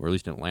 or at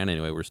least in Atlanta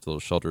anyway, we're still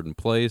sheltered in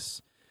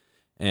place,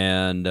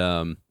 and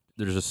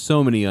there's just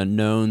so many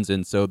unknowns,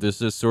 and so there's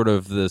just sort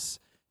of this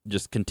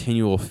just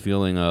continual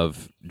feeling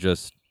of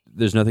just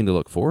there's nothing to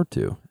look forward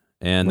to,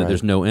 and that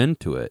there's no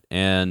end to it,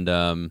 and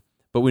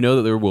but we know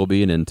that there will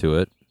be an end to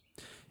it,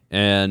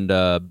 and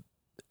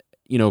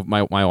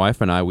my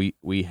wife and I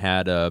we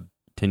had a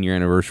 10-year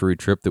anniversary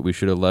trip that we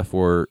should have left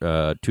for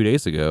 2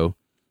 days ago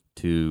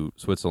to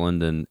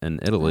Switzerland and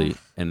Italy,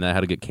 and that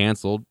had to get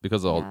canceled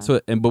because of all.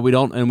 But we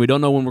don't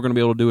know when we're going to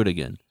be able to do it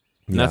again.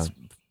 And that's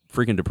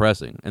freaking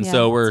depressing. And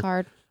so it's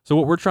hard. So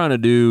what we're trying to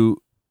do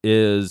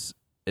is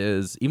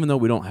even though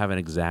we don't have an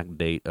exact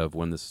date of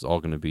when this is all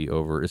going to be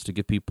over, is to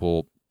give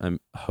people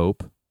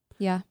hope.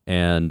 Yeah.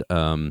 And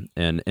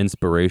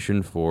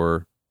inspiration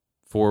for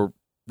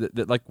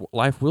that like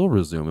life will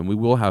resume and we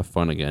will have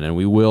fun again and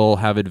we will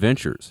have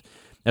adventures.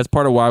 That's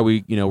part of why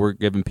we're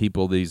giving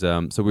people these.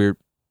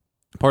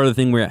 Part of the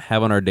thing we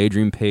have on our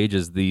Daydream page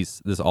is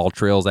this All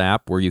Trails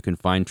app where you can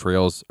find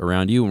trails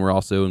around you, and we're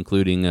also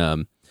including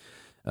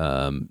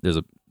there's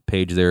a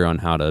page there on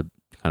how to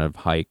kind of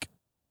hike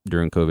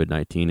during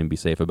COVID-19 and be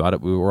safe about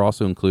it. We were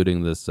also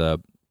including this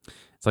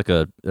it's like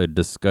a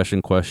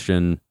discussion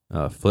question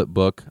flip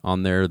book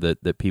on there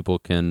that people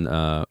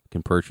can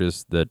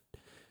purchase that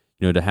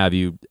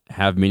to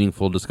have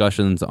meaningful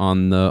discussions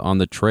on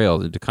the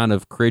trail to kind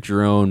of create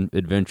your own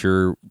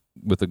adventure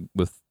with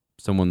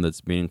someone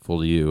that's meaningful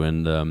to you,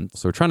 and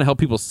so we're trying to help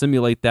people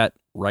simulate that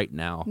right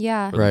now.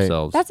 Yeah, for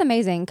themselves. That's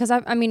amazing because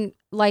I mean,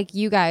 like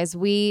you guys,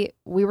 we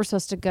were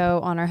supposed to go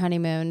on our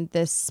honeymoon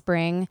this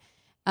spring,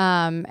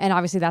 and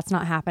obviously that's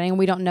not happening.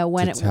 We don't know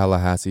when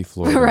Tallahassee,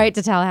 Florida, right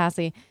to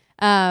Tallahassee.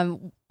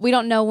 We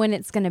don't know when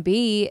it's going to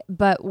be,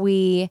 but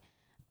we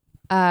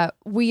are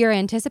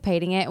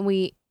anticipating it,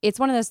 and it's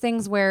one of those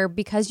things where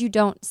because you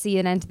don't see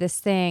an end to this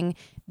thing,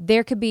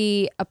 there could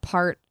be a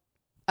part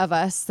of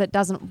us that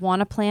doesn't want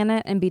to plan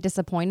it and be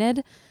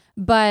disappointed.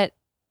 But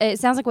it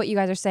sounds like what you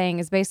guys are saying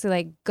is basically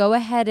like, go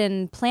ahead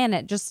and plan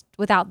it just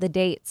without the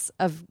dates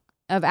of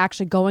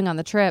actually going on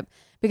the trip,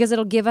 because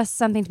it'll give us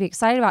something to be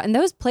excited about. And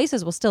those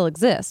places will still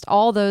exist.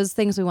 All those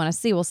things we want to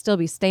see will still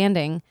be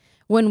standing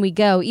when we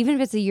go, even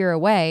if it's a year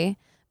away,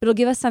 but it'll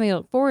give us something to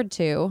look forward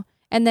to.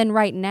 And then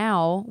right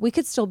now, we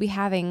could still be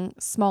having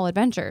small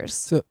adventures.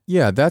 So,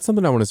 yeah, that's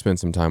something I want to spend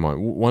some time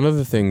on. One of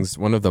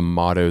the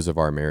mottos of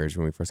our marriage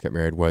when we first got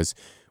married was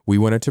we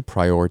wanted to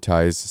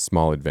prioritize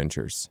small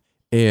adventures.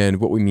 And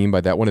what we mean by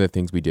that, one of the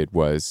things we did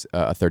was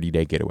a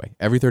 30-day getaway.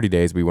 Every 30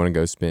 days, we want to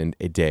go spend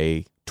a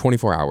day,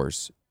 24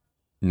 hours,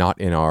 not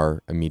in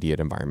our immediate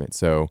environment.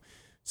 So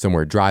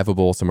somewhere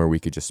drivable, somewhere we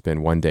could just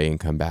spend one day and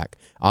come back.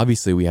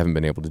 Obviously, we haven't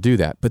been able to do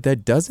that, but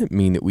that doesn't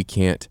mean that we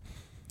can't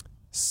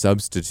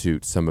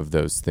substitute some of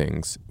those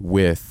things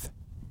with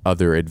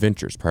other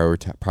adventures,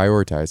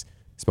 prioritize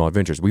small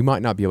adventures. We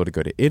might not be able to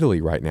go to Italy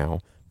right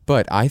now,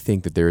 but I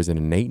think that there is an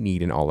innate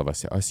need in all of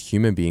us. Us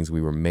human beings, we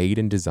were made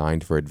and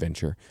designed for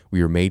adventure.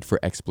 We were made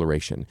for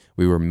exploration.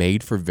 We were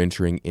made for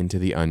venturing into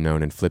the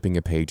unknown and flipping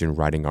a page and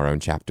writing our own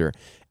chapter.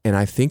 And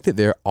I think that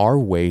there are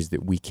ways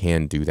that we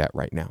can do that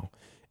right now.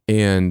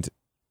 And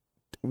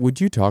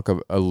would you talk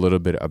a little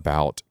bit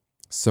about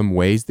some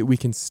ways that we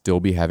can still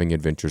be having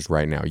adventures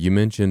right now? You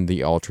mentioned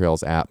the All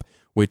Trails app,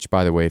 which,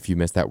 by the way, if you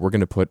missed that, we're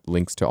going to put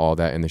links to all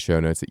that in the show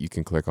notes that you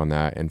can click on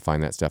that and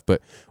find that stuff.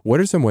 But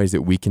what are some ways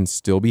that we can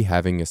still be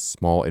having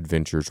small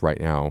adventures right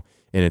now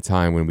in a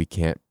time when we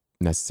can't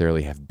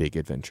necessarily have big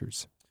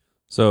adventures?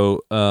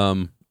 So,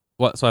 so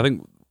I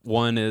think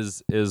One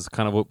is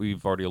kind of what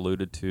we've already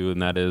alluded to,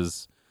 and that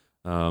is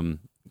kind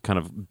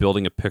of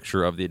building a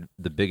picture of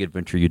the big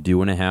adventure you do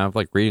want to have.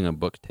 Like reading a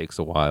book takes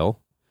a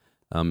while.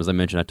 As I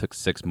mentioned, I took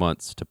 6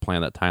 months to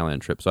plan that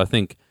Thailand trip. So I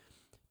think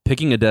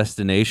picking a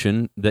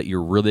destination that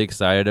you're really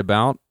excited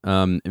about,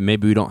 and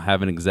maybe we don't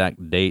have an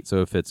exact date.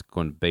 So if it's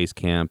going to base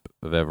camp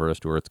of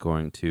Everest, or it's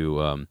going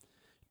to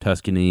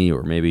Tuscany,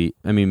 or maybe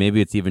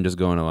it's even just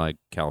going to like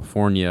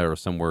California or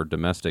somewhere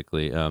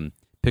domestically.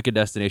 Pick a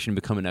destination,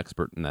 become an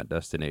expert in that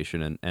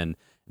destination, and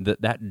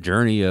that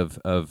journey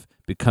of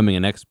becoming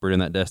an expert in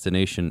that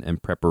destination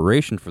and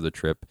preparation for the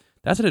trip,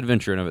 that's an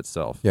adventure in of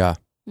itself. Yeah.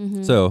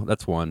 Mm-hmm. So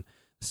that's one.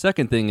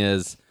 Second thing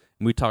is,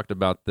 we talked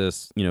about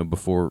this,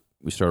 before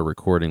we started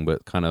recording,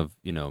 but kind of,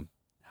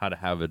 how to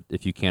have it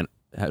if you don't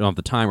have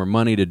the time or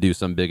money to do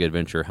some big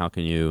adventure. How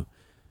can you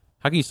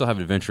still have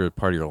adventure as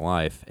part of your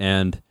life?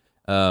 And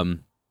I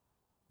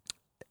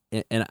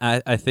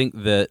think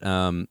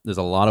that there's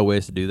a lot of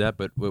ways to do that,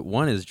 but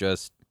one is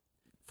just,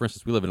 for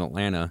instance, we live in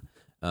Atlanta.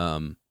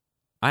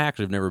 I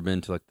actually have never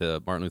been to like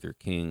the Martin Luther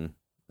King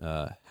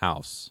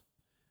house,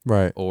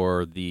 Right.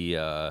 or the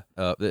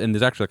and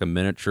there's actually like a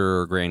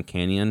miniature Grand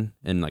Canyon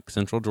in like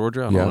Central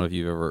Georgia. I don't know if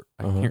you've ever.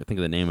 I can't think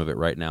of the name of it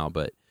right now,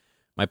 but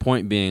my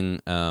point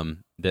being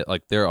that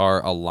like there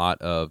are a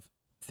lot of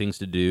things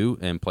to do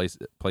and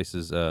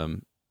places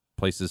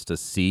to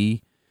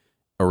see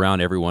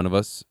around every one of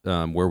us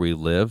where we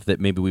live that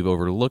maybe we've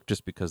overlooked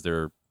just because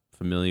they're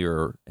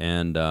familiar.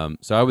 And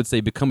so I would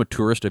say become a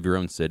tourist of your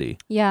own city.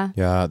 Yeah.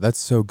 Yeah, that's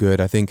so good.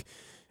 I think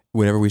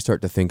whenever we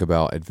start to think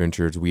about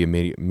adventures, we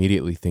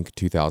immediately think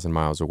 2,000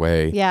 miles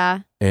away.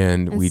 Yeah.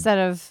 And Instead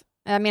of,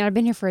 I've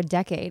been here for a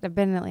decade. I've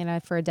been in Atlanta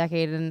for a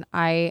decade, and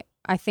I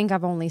think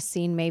I've only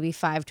seen maybe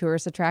 5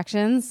 tourist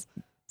attractions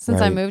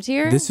since I moved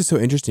here. This is so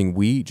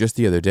interesting. Just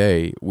the other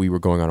day, we were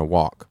going on a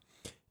walk,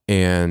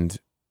 and,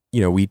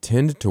 we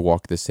tend to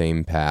walk the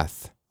same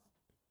path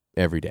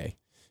every day.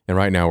 And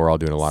right now we're all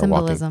doing a lot of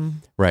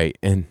walking. Right.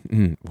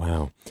 And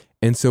wow.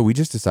 And so we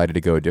just decided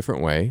to go a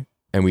different way.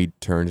 And we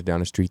turned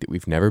down a street that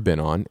we've never been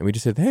on. And we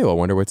just said, hey, well, I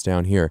wonder what's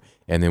down here.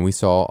 And then we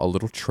saw a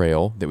little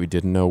trail that we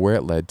didn't know where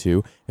it led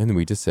to. And then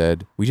we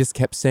just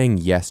kept saying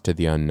yes to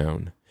the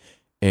unknown.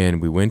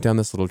 And we went down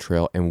this little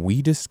trail, and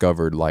we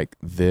discovered like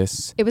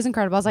this. It was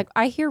incredible. I was like,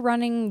 I hear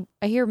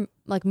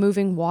like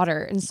moving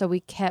water. And so we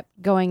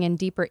kept going in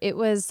deeper. It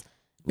was.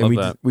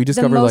 And we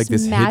discovered like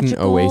this hidden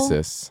magical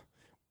oasis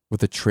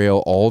with a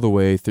trail all the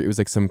way through. It was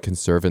like some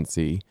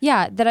conservancy.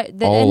 Yeah. all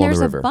and along there's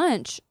the a river.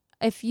 bunch.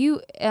 If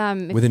you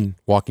within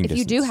walking if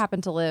distance. you do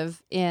happen to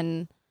live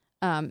in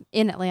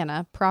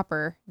Atlanta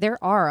proper, there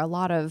are a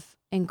lot of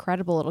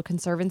incredible little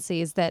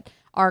conservancies that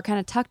are kind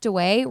of tucked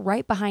away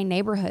right behind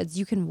neighborhoods.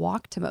 You can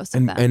walk to most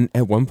of them. And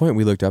at one point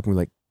we looked up and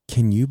we're like,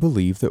 can you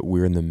believe that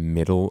we're in the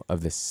middle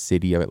of the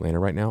city of Atlanta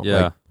right now?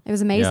 Yeah. Like, it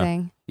was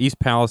amazing. Yeah. East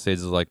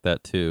Palisades is like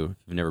that too.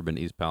 If you've never been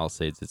to East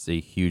Palisades, it's a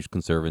huge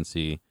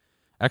conservancy.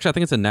 Actually, I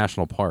think it's a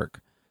national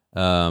park.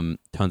 Tons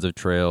of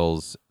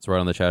trails. It's right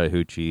on the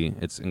Chattahoochee.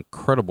 It's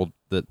incredible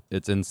that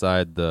it's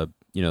inside the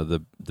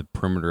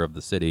perimeter of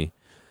the city.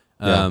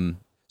 So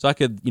I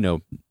could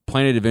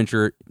plan an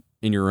adventure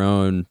in your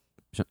own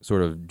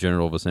sort of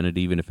general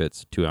vicinity, even if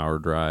it's 2-hour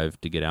drive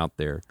to get out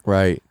there.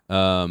 Right.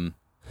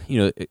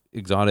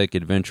 Exotic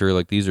adventure,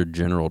 like these are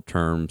general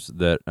terms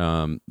that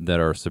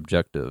are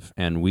subjective,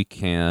 and we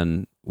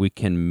can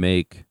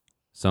make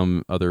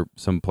some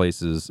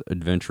places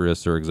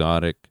adventurous or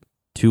exotic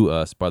to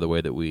us by the way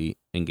that we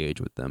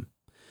engage with them.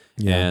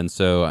 Yeah. And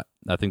so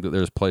I think that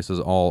there's places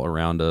all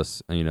around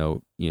us, we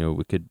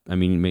could,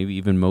 maybe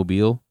even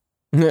Mobile.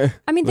 This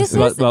is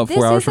about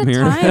 4 hours from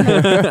here.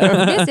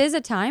 This is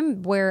a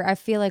time where I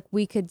feel like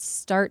we could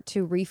start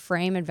to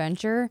reframe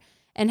adventure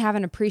and have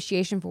an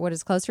appreciation for what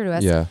is closer to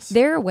us. Yes.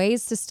 There are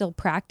ways to still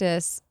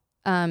practice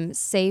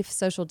safe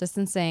social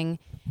distancing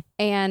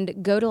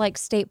and go to like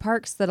state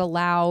parks that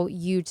allow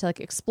you to like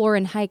explore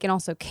and hike and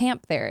also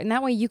camp there. And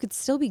that way you could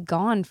still be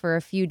gone for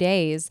a few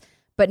days,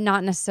 but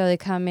not necessarily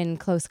come in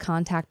close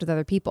contact with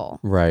other people.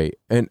 Right.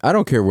 And I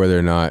don't care whether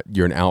or not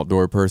you're an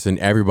outdoor person.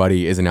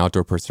 Everybody is an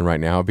outdoor person right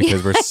now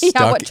because we're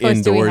stuck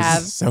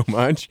indoors so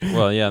much.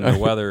 Well, yeah, and the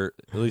weather,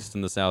 at least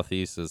in the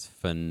Southeast, is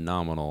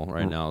phenomenal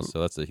right now.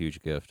 So that's a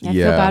huge gift. I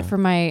feel bad for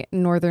my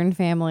northern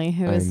family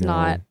who is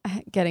not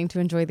getting to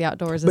enjoy the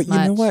outdoors as much.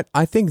 But you know what?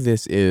 I think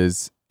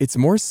it's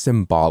more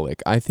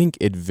symbolic. I think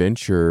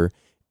adventure,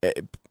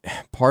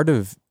 part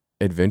of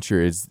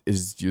adventure is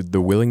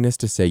the willingness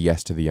to say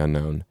yes to the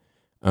unknown.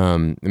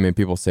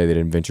 People say that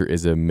adventure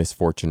is a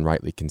misfortune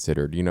rightly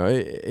considered.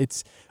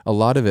 It's a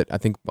lot of it. I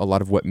think a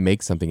lot of what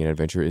makes something an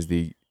adventure is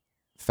the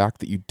fact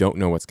that you don't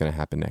know what's going to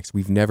happen next.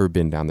 We've never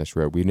been down this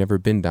road. We've never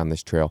been down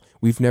this trail.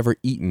 We've never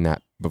eaten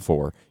that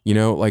before.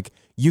 Like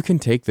you can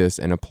take this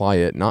and apply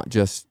it not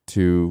just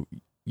to,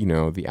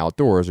 the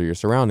outdoors or your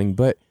surrounding,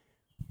 but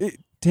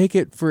take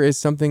it for as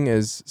something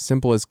as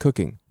simple as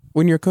cooking.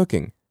 When you're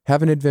cooking,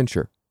 have an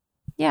adventure.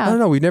 Yeah. I don't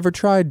know. We've never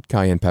tried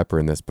cayenne pepper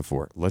in this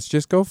before. Let's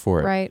just go for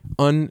it. Right.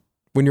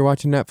 When you're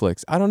watching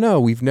Netflix, I don't know.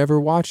 We've never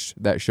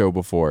watched that show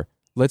before.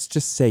 Let's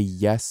just say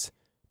yes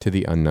to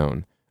the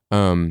unknown.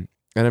 And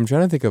I'm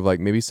trying to think of like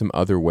maybe some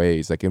other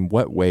ways, like in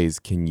what ways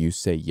can you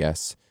say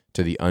yes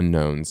to the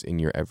unknowns in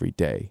your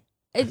everyday?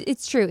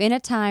 It's true. In a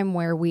time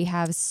where we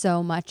have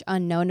so much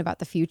unknown about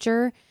the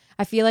future,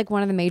 I feel like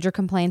one of the major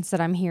complaints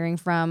that I'm hearing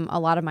from a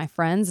lot of my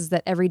friends is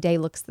that every day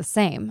looks the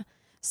same.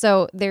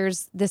 So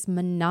there's this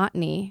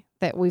monotony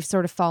that we've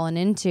sort of fallen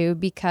into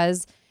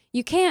because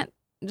you can't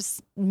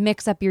just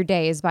mix up your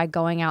days by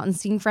going out and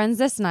seeing friends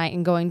this night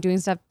and doing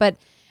stuff. But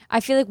I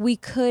feel like we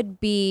could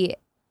be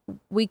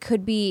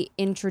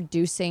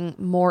introducing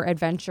more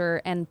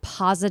adventure and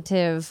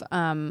positive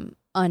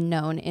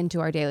unknown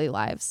into our daily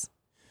lives.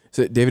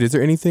 So, David, is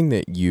there anything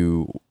that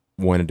you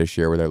wanted to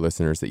share with our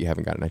listeners that you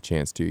haven't gotten a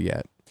chance to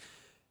yet?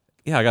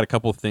 Yeah, I got a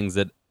couple of things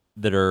that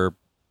are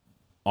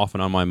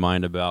often on my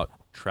mind about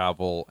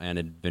travel and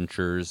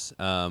adventures.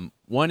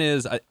 One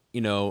is, I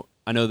know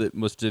that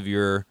most of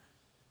your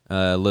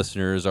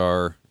listeners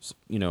are,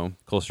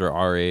 closer to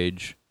our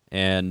age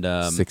and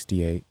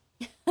 68.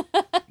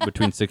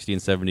 Between 60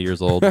 and 70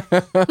 years old.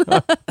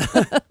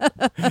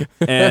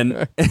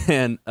 and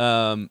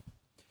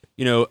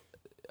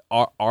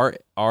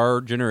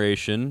our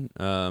generation,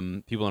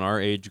 people in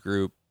our age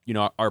group,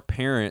 our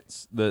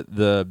parents,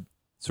 the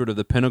sort of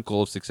the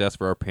pinnacle of success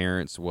for our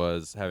parents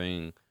was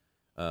having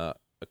a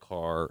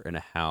car and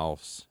a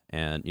house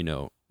and,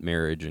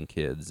 marriage and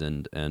kids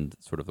and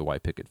sort of the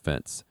white picket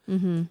fence.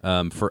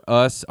 Mm-hmm. For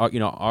us,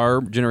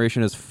 our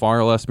generation is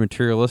far less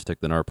materialistic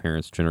than our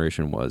parents'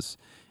 generation was.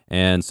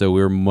 And so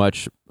we're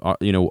much,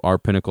 our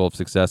pinnacle of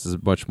success is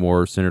much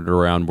more centered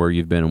around where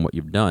you've been and what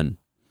you've done.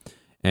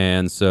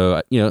 And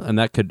so, and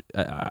that could,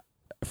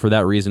 for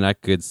that reason, I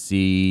could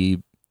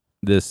see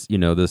this,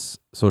 this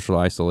social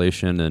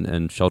isolation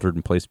and sheltered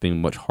in place being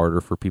much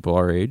harder for people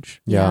our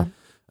age. Yeah.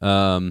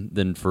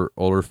 Than for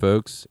older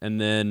folks.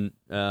 And then,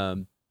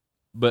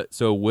 but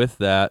so with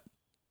that,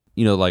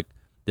 like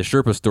the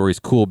Sherpa story is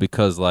cool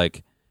because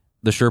like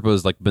the Sherpa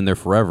has like been there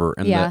forever.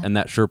 And and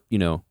that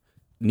Sherpa,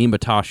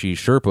 Nimatashi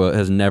Sherpa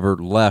has never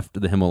left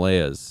the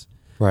Himalayas.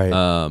 Right.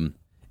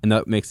 And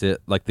that makes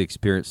it like the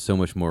experience so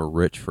much more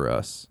rich for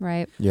us.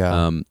 Right.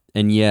 Yeah.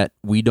 And yet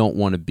we don't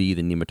want to be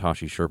the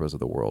Nimatashi Sherpas of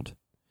the world.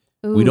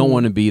 Ooh. We don't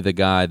want to be the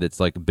guy that's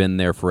like been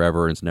there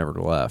forever and it's never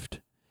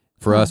left.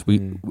 For us,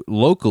 we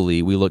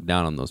locally, we look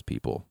down on those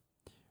people.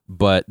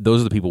 But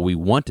those are the people we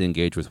want to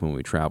engage with when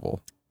we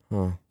travel. Huh.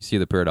 You see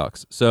the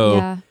paradox.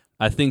 So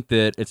I think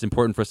that it's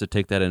important for us to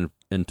take that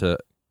into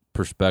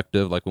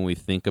perspective. Like when we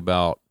think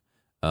about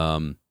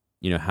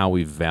how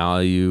we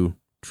value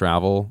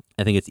travel,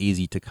 I think it's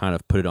easy to kind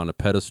of put it on a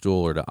pedestal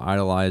or to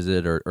idolize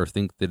it or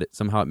think that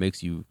somehow it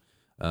makes you,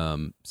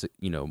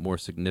 more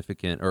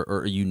significant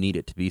or you need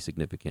it to be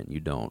significant. You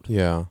don't.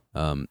 Yeah.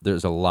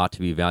 There's a lot to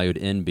be valued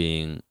in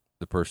being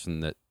the person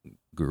that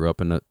grew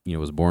up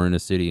was born in a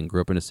city and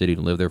grew up in a city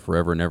and lived there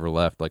forever and never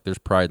left. Like there's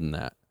pride in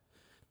that.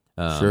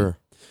 Sure.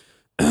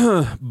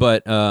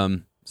 But,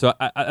 so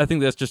I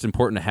think that's just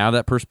important to have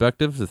that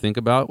perspective to think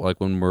about, like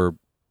when we're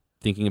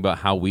thinking about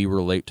how we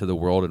relate to the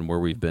world and where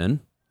we've been.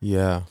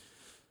 Yeah.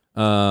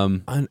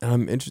 I'm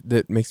interested.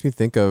 That makes me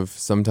think of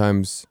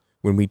sometimes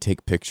when we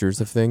take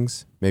pictures of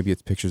things, maybe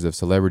it's pictures of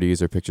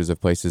celebrities or pictures of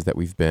places that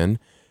we've been.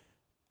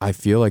 I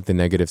feel like the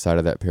negative side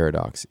of that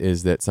paradox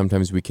is that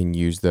sometimes we can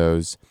use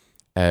those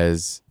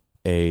as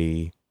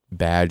a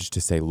badge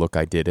to say, look,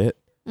 I did it.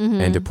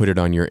 Mm-hmm. And to put it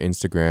on your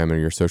Instagram or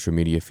your social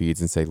media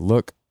feeds and say,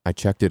 look, I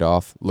checked it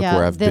off. Look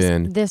where I've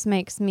been. This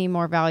makes me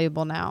more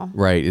valuable now.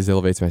 Right. It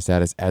elevates my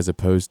status as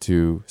opposed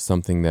to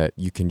something that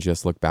you can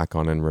just look back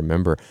on and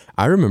remember.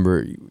 I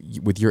remember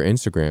with your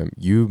Instagram,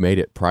 you made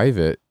it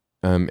private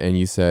and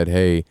you said,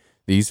 hey,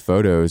 these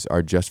photos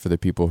are just for the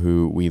people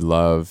who we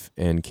love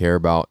and care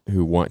about,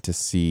 who want to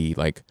see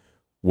like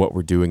what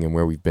we're doing and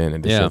where we've been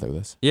and to share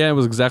this. Yeah, it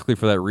was exactly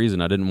for that reason.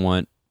 I didn't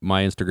want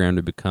my Instagram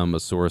to become a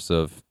source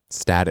of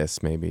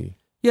status, maybe.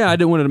 Yeah, I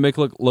didn't want it to make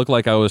look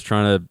like I was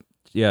trying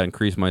to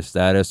increase my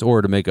status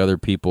or to make other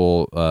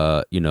people,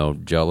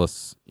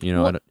 jealous,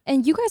 Well,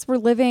 and you guys were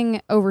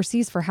living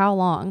overseas for how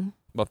long?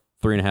 About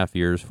 3.5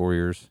 years, 4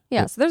 years.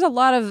 Yeah. So there's a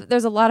lot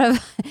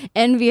of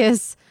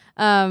envious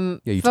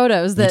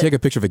photos that you take a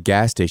picture of a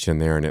gas station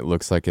there and it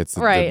looks like it's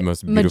the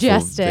most beautiful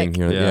majestic thing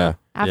here. Yeah.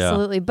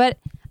 Absolutely. But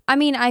I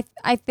mean,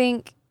 I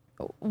think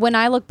when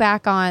I look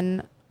back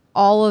on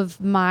all of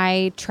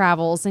my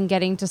travels and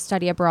getting to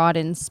study abroad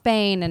in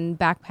Spain and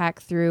backpack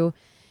through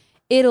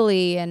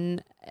Italy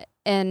and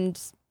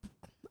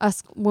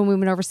us when we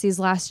went overseas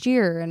last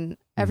year and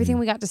everything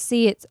we got to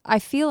see, I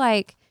feel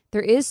like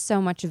there is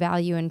so much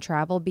value in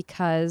travel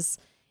because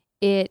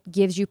it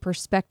gives you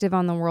perspective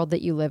on the world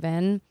that you live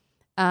in.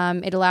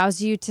 It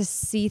allows you to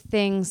see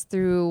things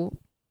through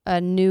a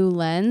new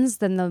lens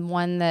than the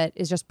one that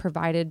is just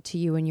provided to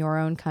you in your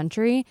own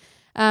country.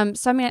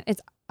 So I mean,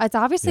 it's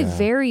obviously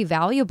very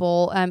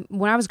valuable.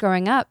 When I was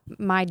growing up,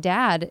 my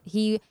dad,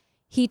 he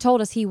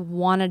told us he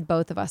wanted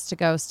both of us to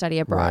go study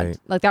abroad. Right.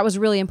 Like that was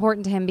really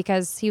important to him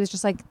because he was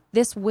just like,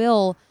 this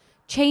will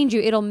change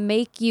you.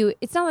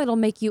 It's not that it'll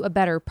make you a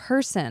better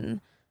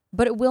person,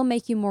 but it will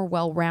make you more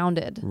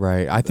well-rounded.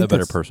 Right. I think a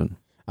better person.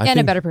 And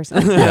a better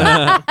person.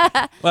 Yeah.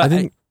 Well, I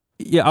think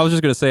I was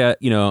just gonna say,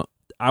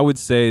 I would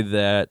say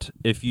that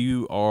if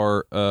you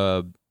are,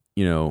 a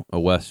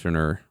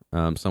Westerner,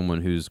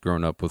 someone who's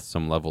grown up with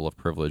some level of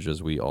privilege,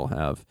 as we all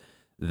have,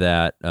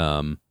 that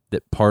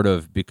that part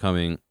of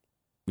becoming,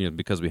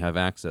 because we have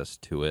access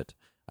to it,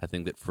 I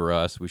think that for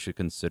us, we should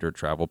consider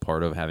travel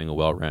part of having a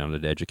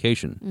well-rounded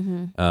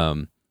education.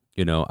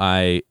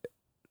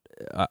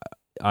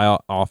 I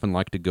often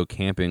like to go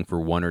camping for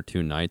 1 or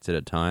 2 nights at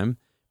a time.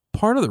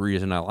 Part of the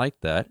reason I like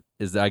that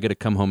is that I get to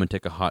come home and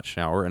take a hot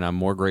shower, and I'm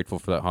more grateful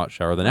for that hot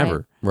shower than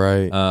ever.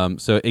 right.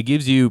 So it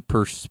gives you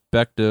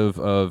perspective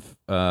of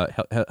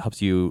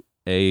helps you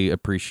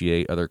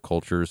appreciate other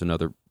cultures and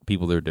other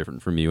people that are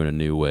different from you in a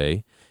new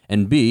way,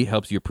 and B,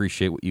 helps you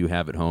appreciate what you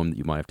have at home that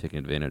you might have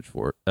taken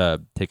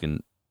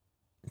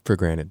For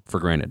granted. for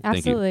granted. Thank you.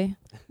 Absolutely.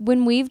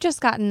 When we've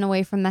just gotten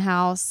away from the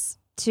house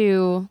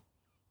to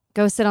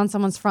go sit on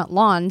someone's front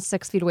lawn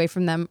 6 feet away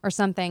from them or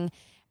something,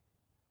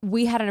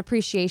 we had an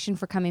appreciation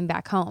for coming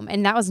back home.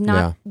 And that was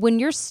not, when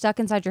you're stuck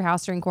inside your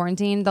house during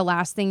quarantine, the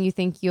last thing you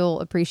think you'll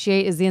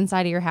appreciate is the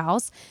inside of your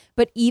house.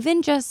 But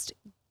even just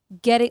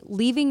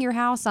leaving your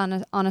house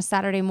on a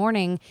Saturday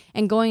morning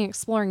and going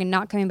exploring and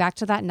not coming back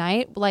to that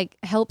night, like,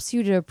 helps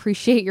you to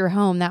appreciate your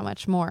home that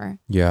much more.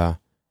 Yeah.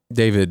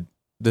 David,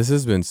 this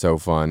has been so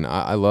fun.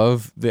 I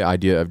love the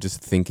idea of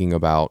just thinking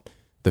about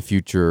the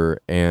future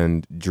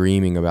and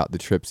dreaming about the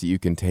trips that you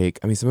can take.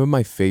 I mean, some of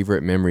my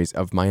favorite memories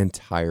of my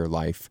entire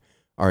life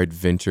are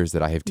adventures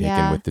that I have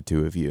taken with the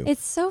two of you.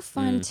 It's so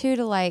fun too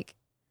to like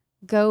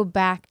go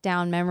back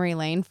down memory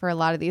lane for a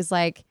lot of these.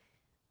 Like,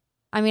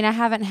 I mean, I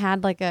haven't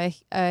had like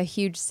a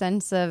huge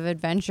sense of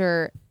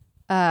adventure,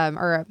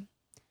 or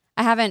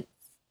I haven't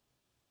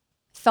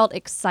felt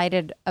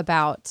excited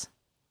about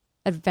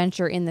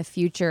adventure in the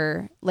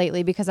future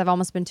lately because I've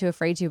almost been too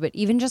afraid to. But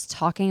even just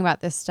talking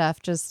about this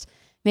stuff just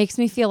makes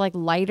me feel like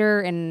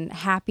lighter and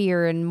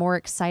happier and more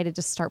excited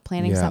to start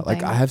planning something.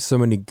 Like I have so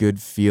many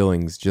good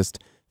feelings just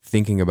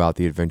thinking about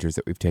the adventures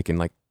that we've taken.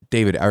 Like,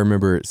 David, I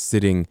remember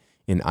sitting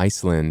in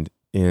Iceland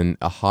in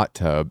a hot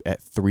tub at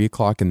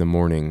 3:00 in the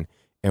morning,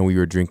 and we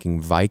were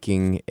drinking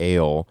Viking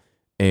ale,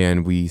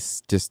 and we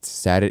just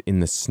sat it in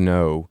the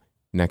snow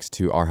next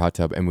to our hot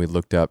tub, and we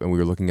looked up and we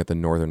were looking at the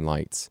northern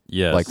lights,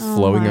 Yes. like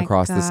flowing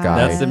across the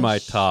sky. That's in my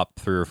top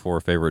 3 or 4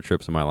 favorite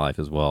trips in my life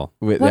as well.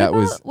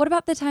 What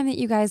about the time that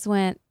you guys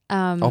went?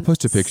 I'll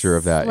post a picture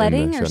of that.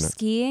 Sledding in the or show notes.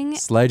 skiing?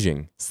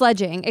 Sledging.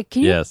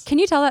 Can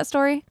you tell that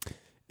story?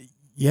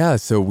 Yeah,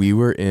 so we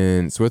were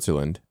in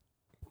Switzerland.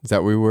 Is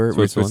that where we were?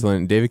 We're in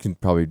Switzerland. David can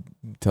probably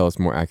tell us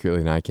more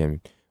accurately than I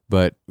can.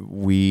 But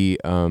we,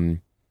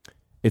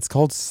 it's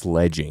called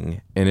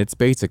sledging, and it's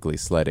basically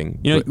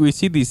sledding. We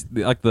see these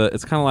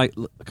it's kind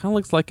of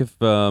looks like if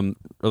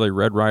really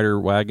Red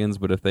Rider wagons,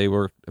 but if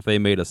they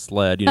made a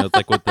sled, it's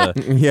like with the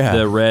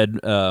the red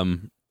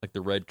like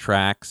the red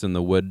tracks and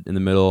the wood in the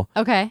middle.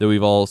 Okay. That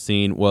we've all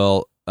seen.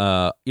 Well,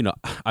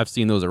 I've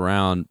seen those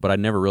around, but I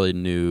never really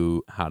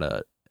knew how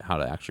to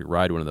actually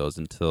ride one of those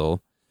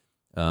until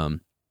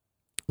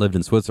lived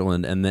in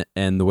Switzerland.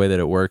 And the way that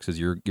it works is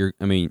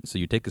so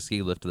you take a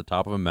ski lift to the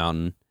top of a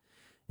mountain,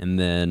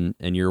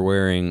 and you're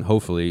wearing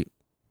hopefully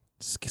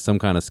some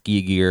kind of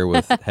ski gear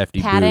with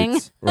hefty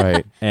boots,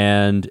 right?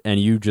 And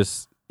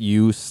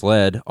you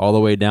sled all the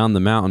way down the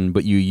mountain,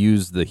 but you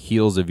use the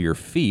heels of your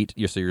feet.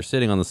 So you're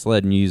sitting on the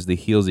sled and you use the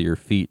heels of your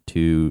feet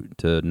to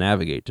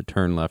navigate, to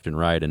turn left and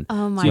right. And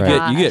oh my so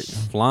gosh. you get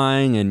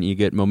flying and you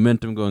get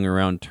momentum going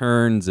around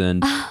turns.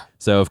 And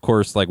so, of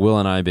course, like Will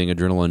and I, being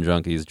adrenaline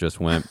junkies, just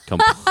went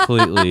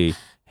completely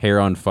hair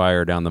on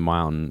fire down the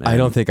mountain. I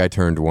don't think I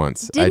turned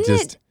once. Didn't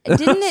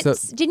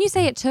you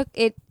say it took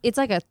it? It's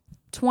like a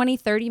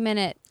 20-30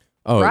 minute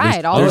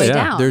ride all the way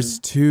down. There's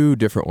 2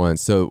 different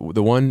ones. So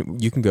the one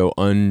you can go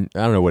I don't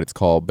know what it's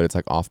called, but it's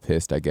like off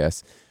piste, I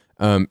guess.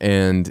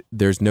 And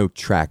there's no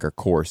track or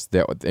course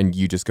and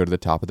you just go to the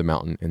top of the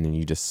mountain and then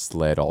you just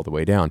sled all the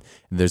way down.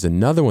 There's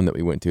another one that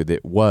we went to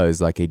that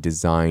was like a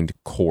designed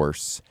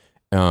course.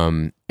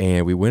 And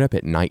we went up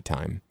at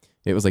nighttime.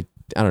 It was like,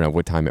 I don't know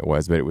what time it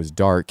was, but it was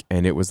dark,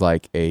 and it was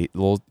like it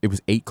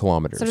was 8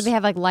 kilometers. So do they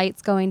have like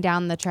lights going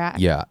down the track?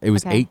 Yeah, it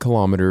was 8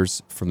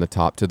 kilometers from the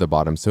top to the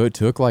bottom. So it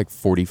took like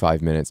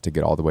 45 minutes to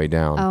get all the way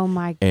down. Oh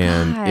my gosh.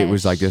 And it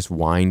was like this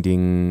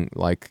winding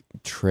like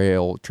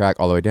track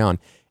all the way down.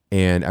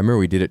 And I remember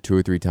we did it 2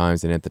 or 3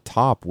 times, and at the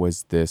top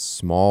was this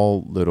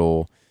small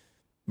little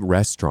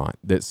restaurant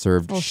that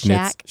served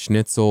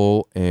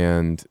schnitzel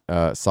and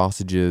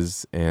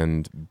sausages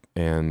and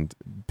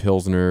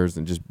pilsners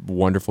and just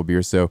wonderful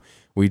beer. So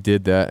we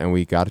did that, and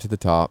we got it to the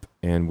top,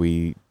 and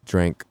we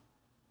drank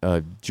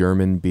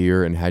German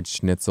beer and had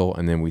schnitzel,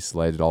 and then we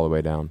sledded all the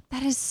way down.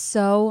 That is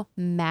so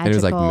magical. And it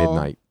was like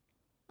midnight.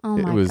 Oh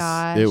my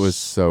gosh. It was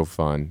so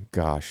fun.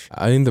 Gosh.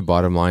 I think the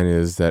bottom line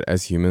is that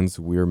as humans,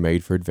 we're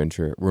made for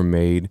adventure. We're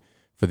made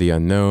for the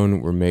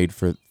unknown. We're made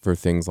for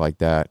things like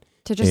that.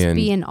 To just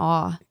be in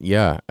awe.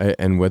 Yeah.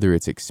 And whether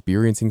it's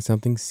experiencing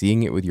something,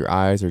 seeing it with your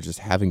eyes, or just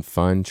having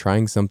fun,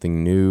 trying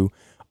something new,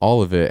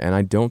 all of it. And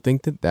I don't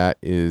think that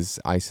is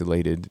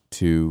isolated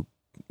to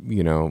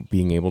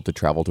being able to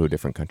travel to a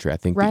different country. I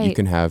think that you Right.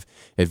 can have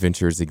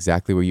adventures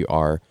exactly where you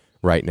are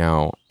right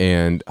now.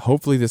 And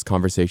hopefully this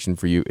conversation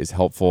for you is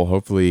helpful.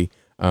 Hopefully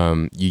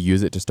you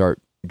use it to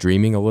start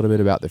dreaming a little bit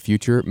about the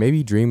future.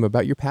 Maybe dream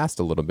about your past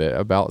a little bit,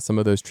 about some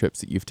of those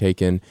trips that you've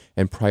taken,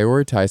 and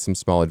prioritize some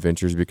small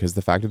adventures, because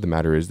the fact of the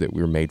matter is that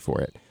we were made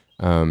for it.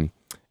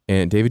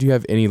 And David, do you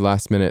have any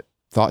last minute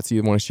thoughts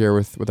you want to share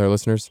with our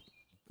listeners?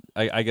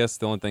 I guess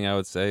the only thing I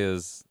would say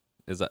is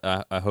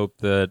I hope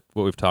that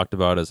what we've talked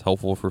about is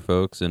helpful for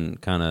folks, and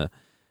kind of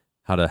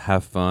how to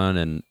have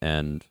fun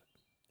and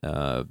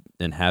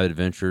have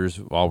adventures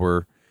while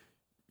we're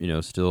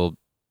still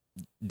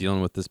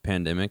dealing with this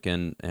pandemic,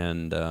 and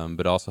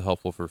but also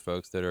helpful for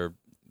folks that are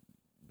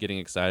getting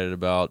excited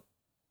about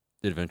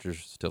adventures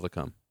still to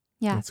come.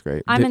 Yeah. That's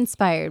great. I'm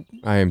inspired.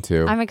 I am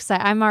too. I'm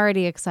excited. I'm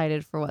already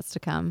excited for what's to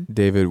come.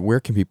 David, where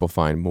can people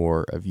find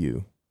more of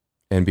you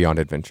and Beyond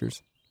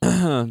Adventures?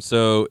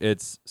 So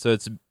it's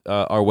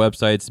our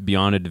website's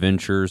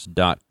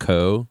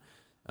beyondadventures.co.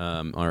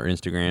 Our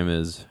Instagram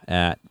is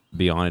at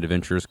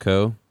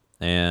beyondadventuresco,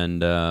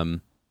 and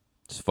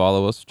just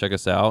follow us, check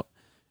us out.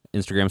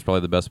 Instagram's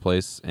probably the best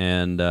place,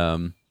 and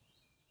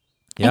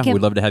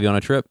we'd love to have you on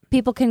a trip.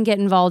 People can get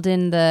involved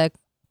in the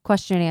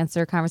question and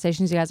answer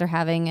conversations you guys are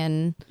having,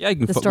 and you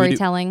can the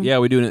storytelling.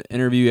 We do an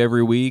interview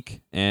every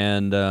week,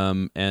 and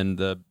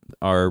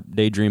our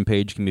Daydream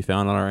page can be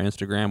found on our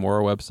Instagram or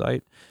our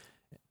website.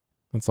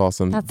 That's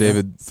awesome. That's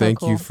David, so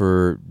thank cool. you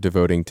for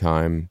devoting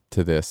time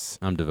to this.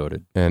 I'm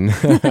devoted. And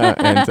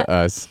and to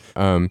us.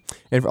 And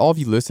for all of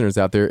you listeners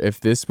out there, if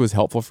this was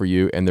helpful for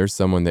you and there's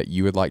someone that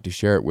you would like to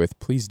share it with,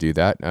 please do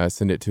that.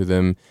 Send it to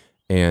them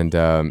and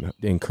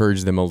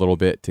encourage them a little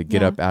bit to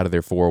get up out of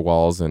their four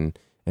walls and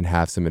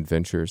have some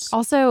adventures.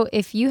 Also,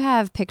 if you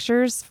have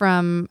pictures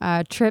from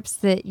trips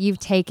that you've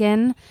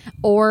taken,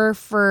 or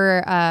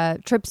for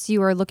trips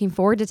you are looking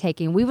forward to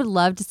taking, we would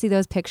love to see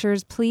those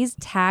pictures. Please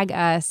tag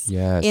us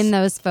in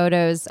those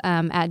photos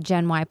at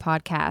Gen Y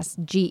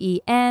Podcast,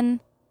 GENWHY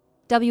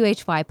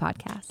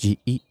Podcast.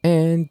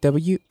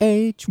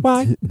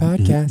 GENWHY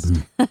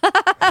Podcast.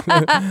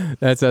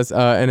 That's us.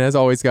 And as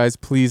always, guys,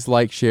 please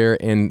like,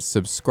 share, and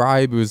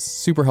subscribe. It was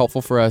super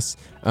helpful for us.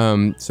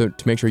 So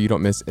to make sure you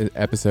don't miss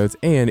episodes.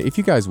 And if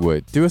you guys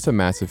would, do us a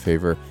massive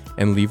favor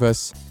and leave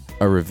us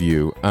a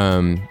review.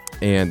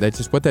 And that's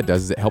just what that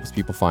does is it helps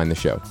people find the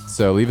show.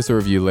 So leave us a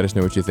review. Let us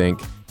know what you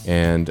think.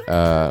 And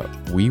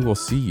we will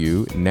see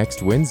you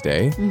next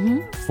Wednesday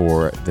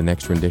for the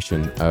next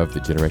rendition of the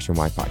Generation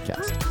Y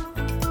Podcast.